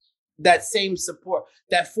that same support,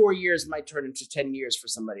 that 4 years might turn into 10 years for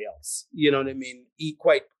somebody else. You know what I mean?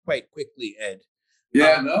 Quite quickly, Ed.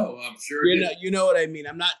 Yeah, no, I'm sure. You know what I mean?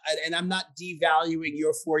 I'm not devaluing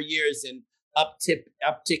your 4 years and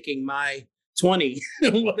upticking my 20,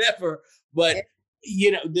 whatever. But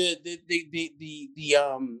the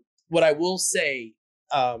what I will say,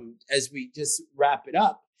 as we just wrap it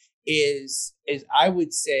up, is I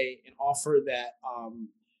would say and offer that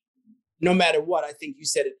no matter what, I think you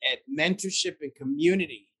said it, Ed, mentorship and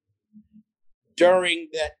community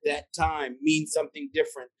during that time means something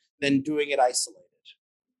different than doing it isolated.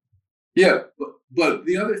 Yeah, but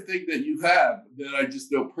the other thing that you have that I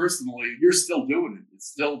just know personally, you're still doing it. It's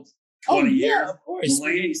still 20 years. Of course.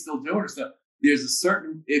 Malene's still doing it. So there's a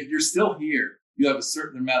certain, if you're still here, you have a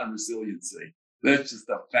certain amount of resiliency. That's just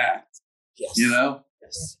a fact. Yes.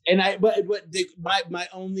 Yes. And my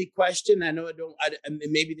only question, I know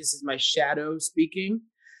maybe this is my shadow speaking.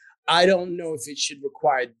 I don't know if it should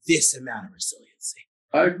require this amount of resiliency.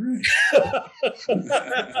 I agree.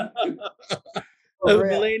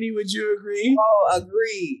 Malene, would you agree? Oh,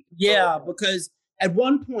 agree. Yeah, because at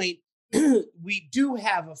one point we do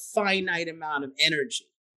have a finite amount of energy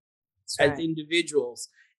as individuals.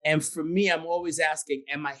 And for me, I'm always asking,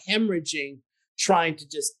 am I hemorrhaging trying to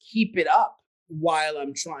just keep it up while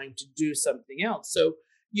I'm trying to do something else? So,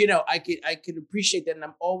 I can appreciate that. And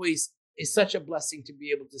it's such a blessing to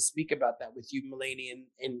be able to speak about that with you, Malene,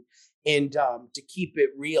 and to keep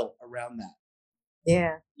it real around that.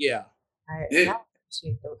 Yeah. Yeah.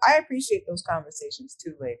 I appreciate those conversations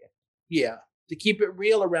too later. Yeah. To keep it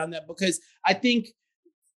real around that, because I think,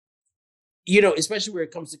 especially where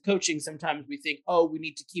it comes to coaching, sometimes we think, oh, we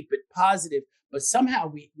need to keep it positive, but somehow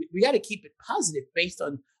we got to keep it positive based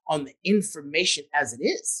on the information as it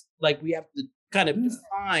is. Like we have to kind of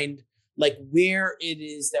define like where it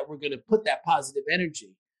is that we're going to put that positive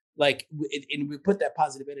energy. And we put that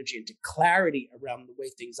positive energy into clarity around the way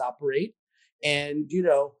things operate. And,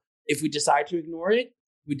 if we decide to ignore it,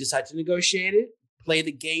 we decide to negotiate it, play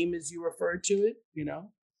the game as you referred to it,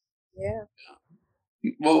 Yeah.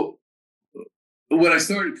 Well, when I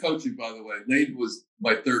started coaching, by the way, Nate was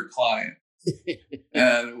my third client.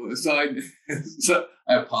 And so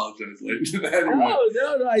I apologize, ladies. Anyway. Oh,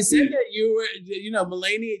 no. I said that you were,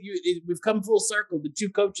 Malene, we've come full circle. The two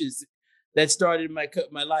coaches that started my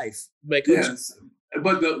life. My coaching. Yes.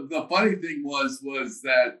 But the funny thing was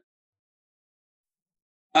that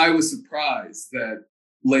I was surprised that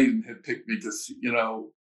Layden had picked me because,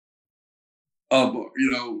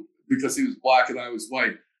 because he was black and I was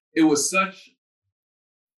white. It was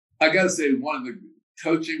I got to say, one of the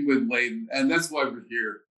coaching with Layden, and that's why we're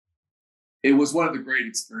here. It was one of the great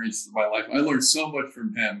experiences of my life. I learned so much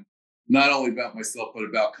from him, not only about myself, but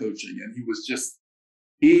about coaching. And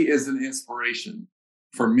he is an inspiration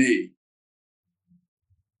for me.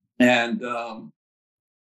 And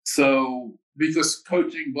so, because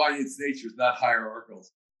coaching by its nature is not hierarchical.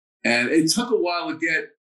 And it took a while to get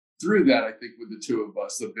through that, I think, with the two of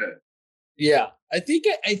us a bit. Yeah, I think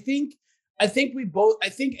we both,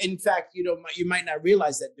 in fact, you might not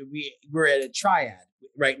realize that we're at a triad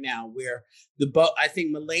right now where I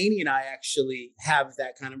think Malene and I actually have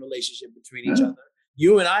that kind of relationship between each other.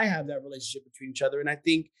 You and I have that relationship between each other. And I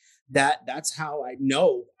think that's how I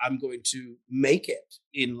know I'm going to make it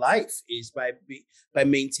in life, is by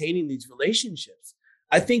maintaining these relationships.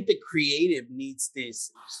 I think the creative needs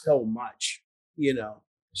this so much,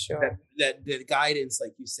 Sure. That the guidance,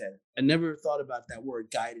 like you said. I never thought about that word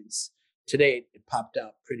guidance. Today it popped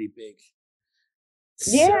out pretty big.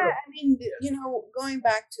 Yeah, going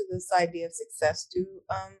back to this idea of success too,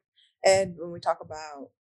 and when we talk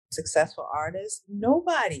about successful artists,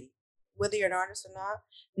 nobody, whether you're an artist or not,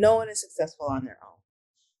 no one is successful on their own.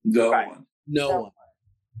 No one.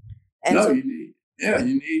 And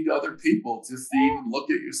you need other people just to even look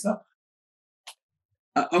at your stuff.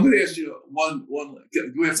 I'm going to ask you one.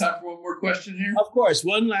 Do we have time for one more question here? Of course,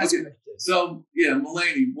 one last question. So,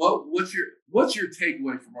 Malene, what's your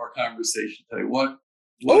takeaway from our conversation today?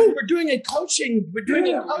 We're doing a coaching. We're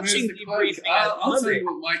doing a coaching debriefing. I'll tell you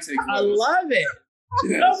what my takeaway was. I love it.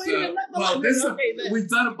 Yeah. No, wait a So, minute, well, this okay, we've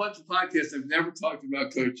done a bunch of podcasts. I've never talked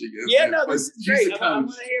about coaching. Yeah, no, but this is she's great. a I coach.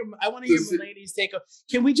 want to hear Malene's takeaway.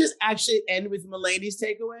 Can we just actually end with Malene's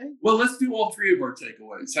takeaway? Well, let's do all three of our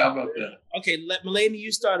takeaways. How about that? Okay, let Malene,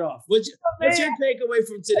 you start off. What's your takeaway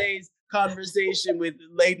from today's conversation with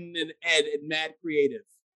Layden and Ed and Mad Creative?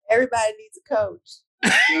 Everybody needs a coach.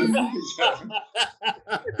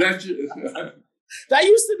 That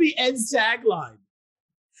used to be Ed's tagline.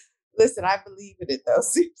 Listen, I believe in it though.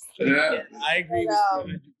 Seriously. Yeah. I agree with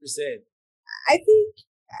you 100%.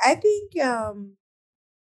 I think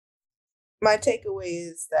my takeaway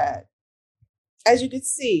is that, as you can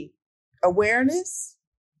see, awareness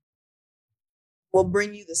will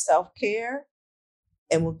bring you the self-care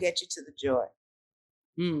and will get you to the joy.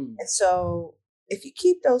 And so if you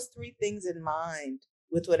keep those three things in mind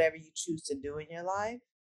with whatever you choose to do in your life,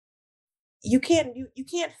 you can't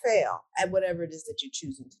fail at whatever it is that you're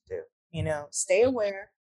choosing to do. You know, stay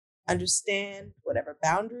aware, understand whatever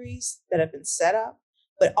boundaries that have been set up,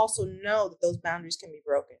 but also know that those boundaries can be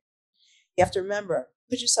broken. You have to remember,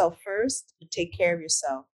 put yourself first and take care of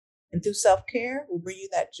yourself. And through self-care will bring you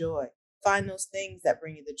that joy. Find those things that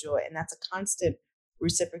bring you the joy. And that's a constant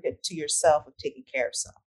reciprocate to yourself of taking care of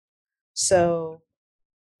self. So,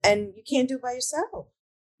 and you can't do it by yourself.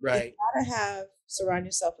 Right. You gotta surround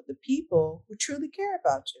yourself with the people who truly care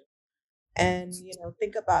about you. And,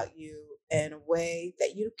 think about you in a way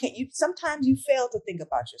that sometimes you fail to think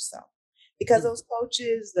about yourself. Because those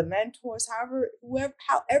coaches, the mentors, however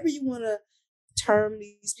you want to term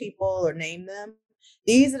these people or name them,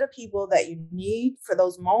 these are the people that you need for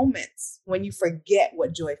those moments when you forget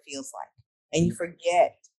what joy feels like and you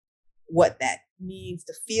forget what that means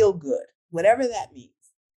to feel good, whatever that means.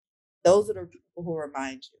 Those are the people who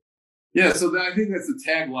remind you. Yeah, so I think that's the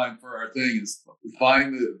tagline for our thing is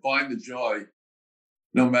find the joy,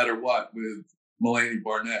 no matter what, with Malene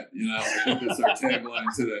Barnett. I think that's our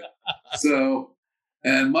tagline today. So,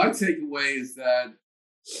 and my takeaway is that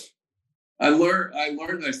I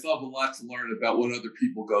learned I still have a lot to learn about what other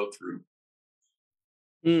people go through.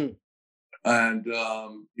 And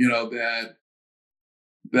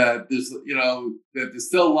that there's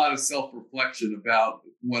still a lot of self-reflection about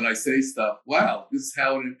when I say stuff. Wow, this is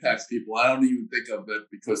how it impacts people. I don't even think of it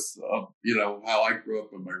because of how I grew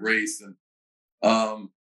up and my race, and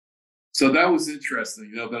so that was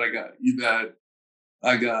interesting. That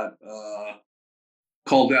I got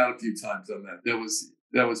called out a few times on that. That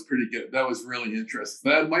was pretty good. That was really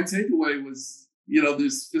interesting. My takeaway was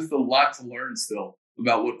there's just a lot to learn still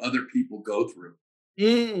about what other people go through,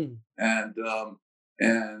 and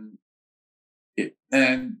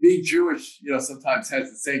being Jewish, sometimes has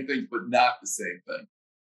the same things, but not the same thing.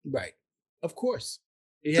 Right. Of course.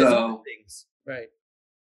 It has other things. Right.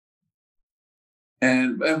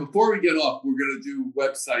 And before we get off, we're going to do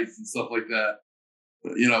websites and stuff like that,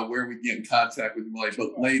 where we can get in contact with you.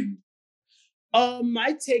 But Layden.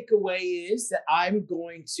 My takeaway is that I'm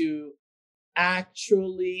going to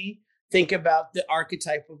actually think about the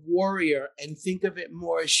archetype of warrior and think of it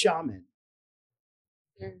more as shaman.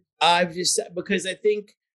 Because I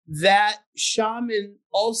think that shaman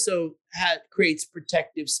also creates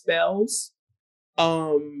protective spells,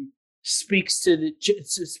 speaks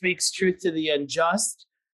truth to the unjust,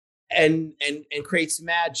 and creates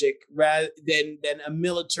magic rather than a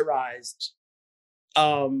militarized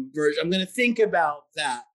version. I'm going to think about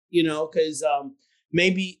that, because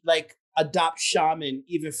maybe like adopt shaman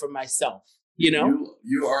even for myself.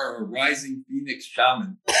 You are a rising phoenix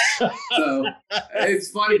shaman. So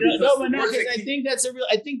it's funny because I think that's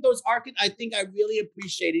I think I really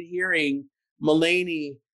appreciated hearing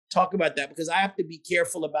Malene talk about that, because I have to be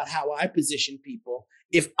careful about how I position people.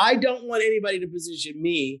 If I don't want anybody to position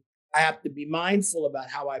me, I have to be mindful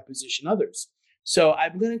about how I position others. So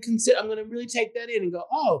I'm going to really take that in and go,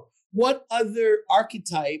 oh, what other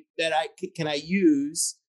archetype that can I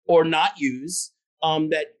use or not use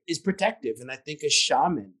that is protective? And I think a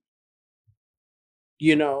shaman,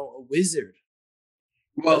 a wizard.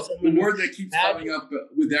 Well, the word that keeps coming up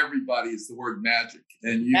with everybody is the word magic.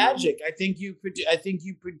 And magic. I think you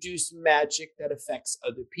produce magic that affects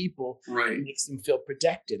other people. Right. And makes them feel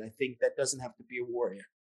protected. I think that doesn't have to be a warrior.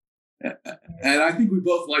 And I think we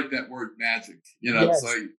both like that word magic. Yes. It's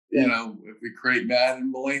like, if we create mad,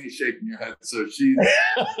 and Malene's shaking your head, so she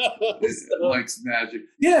likes magic.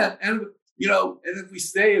 Yeah, and and if we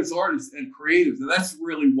stay as artists and creatives, and that's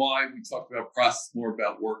really why we talked about process more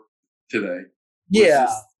about work today.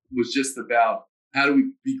 Was just about how do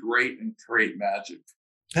we be great and create magic.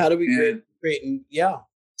 How do we create and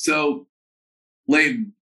So,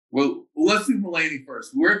 Layden, well, let's do Malene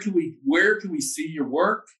first. Where can we see your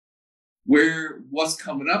work? what's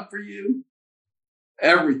coming up for you,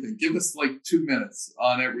 everything. Give us like 2 minutes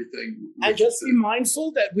on everything. And just be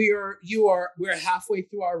mindful that we're halfway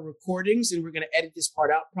through our recordings and we're going to edit this part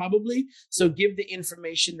out probably. So give the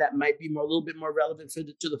information that might be a little bit more relevant to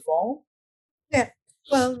the fall. Yeah.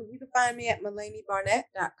 Well, you can find me at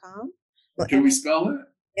MaleneBarnett.com. Can we spell it?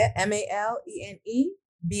 Yeah,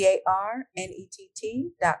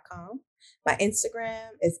 MaleneBarnett.com. My Instagram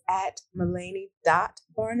is at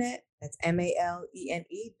Malene.Barnett. That's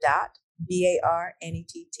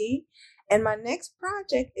MALENE.BARNETT. And my next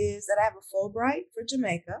project is that I have a Fulbright for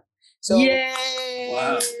Jamaica. So yay!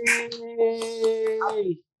 Wow.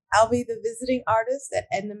 I'll be the visiting artist at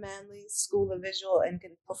Edna Manley's School of Visual and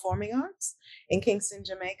Performing Arts in Kingston,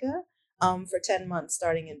 Jamaica, for 10 months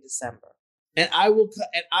starting in December. And I will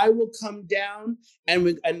come down and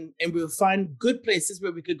we'll find good places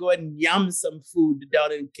where we could go and yum some food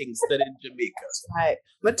down in Kingston in Jamaica. Right.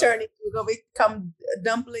 Maternity, we're gonna become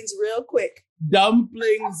dumplings real quick.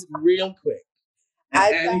 Anything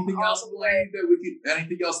else, Malene,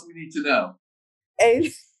 anything else we need to know?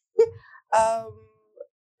 And,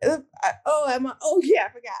 I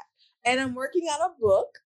forgot. And I'm working on a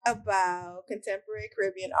book about contemporary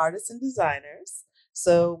Caribbean artists and designers.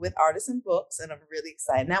 So with Artisan Books, and I'm really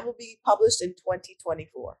excited. That will be published in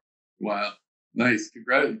 2024. Wow, nice!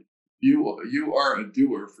 Congratulations. You are a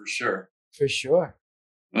doer for sure. For sure.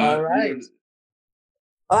 All right.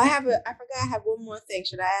 I forgot. I have one more thing.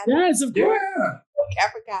 Should I add? Yes, of course. Yeah. Okay, I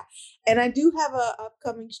forgot. And I do have an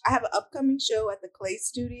upcoming show at the Clay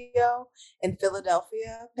Studio in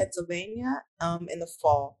Philadelphia, Pennsylvania, in the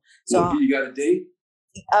fall. So you got a date?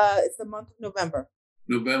 It's the month of November.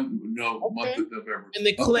 Month of November. And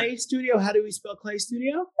the Clay Studio, how do we spell Clay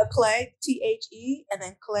Studio? The Clay, THE, and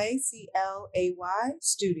then Clay, CLAY,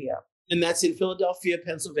 Studio. And that's in Philadelphia,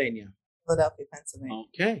 Pennsylvania.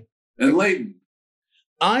 Okay. And Layden.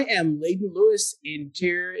 I am Layden Lewis,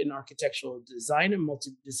 interior and architectural designer,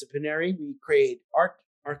 multidisciplinary. We create art,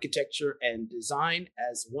 architecture, and design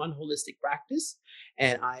as one holistic practice.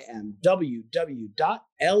 And I am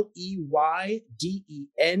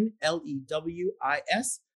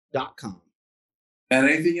www.leydenlewis.com. And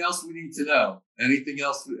anything else we need to know? Anything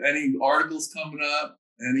else? Any articles coming up?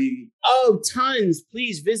 Oh, tons.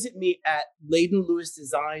 Please visit me at Layden Lewis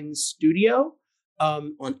Design Studio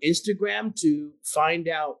on Instagram to find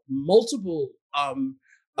out multiple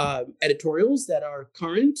editorials that are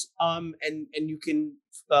current. And you can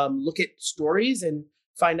look at stories and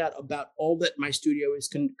find out about all that my studio is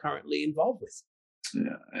currently involved with.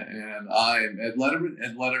 Yeah, and I'm Ed Letterman,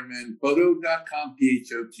 edlettermanphoto.com,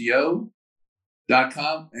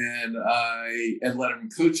 PHOTO.com, and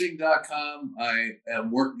edlettermancoaching.com. I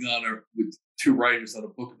am working with 2 writers on a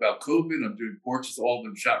book about COVID. I'm doing portraits, all of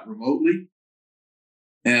them shot remotely.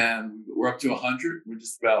 And we're up to 100. We're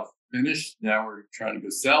just about finished. Now we're trying to go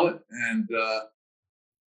sell it.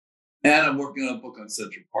 And I'm working on a book on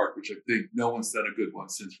Central Park, which I think no one's done a good one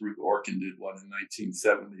since Ruth Orkin did one in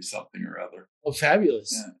 1970 something or other. Oh,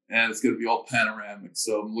 fabulous. And it's going to be all panoramic.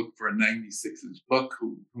 So I'm looking for a 96-inch book.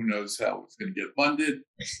 Who knows how it's going to get funded.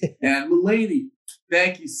 And Malene,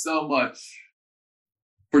 thank you so much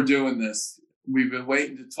for doing this. We've been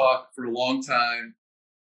waiting to talk for a long time.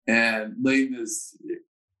 And Layden has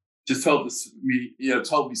just told me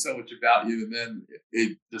so much about you, and then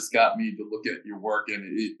it just got me to look at your work, and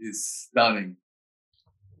it is stunning.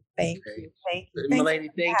 Thank you.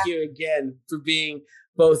 Malene, thank you again for being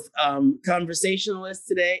both conversationalist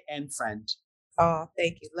today and friend. Oh,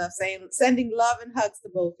 thank you. Sending love and hugs to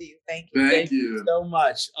both of you. Thank you. Thank you so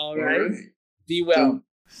much. All right. Be well.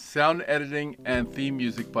 Sound editing and theme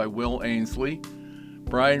music by Will Ainsley.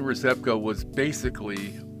 Brian Rzepko was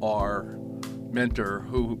basically our mentor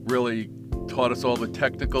who really taught us all the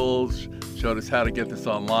technicals, showed us how to get this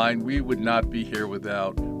online. We would not be here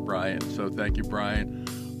without Brian, so thank you, Brian.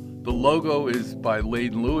 The logo is by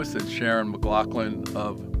Layden Lewis and Sharon McLaughlin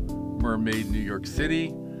of Mermaid, New York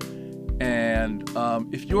City. And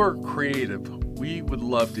if you're creative, we would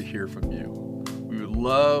love to hear from you. We would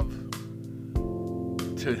love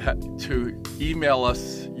to email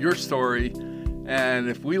us your story. And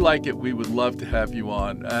if we like it, we would love to have you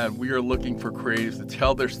on. And we are looking for creatives to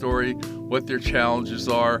tell their story, what their challenges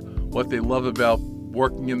are, what they love about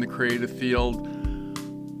working in the creative field,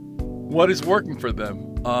 what is working for them.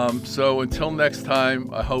 So until next time,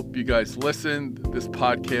 I hope you guys listen. This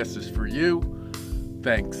podcast is for you.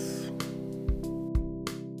 Thanks.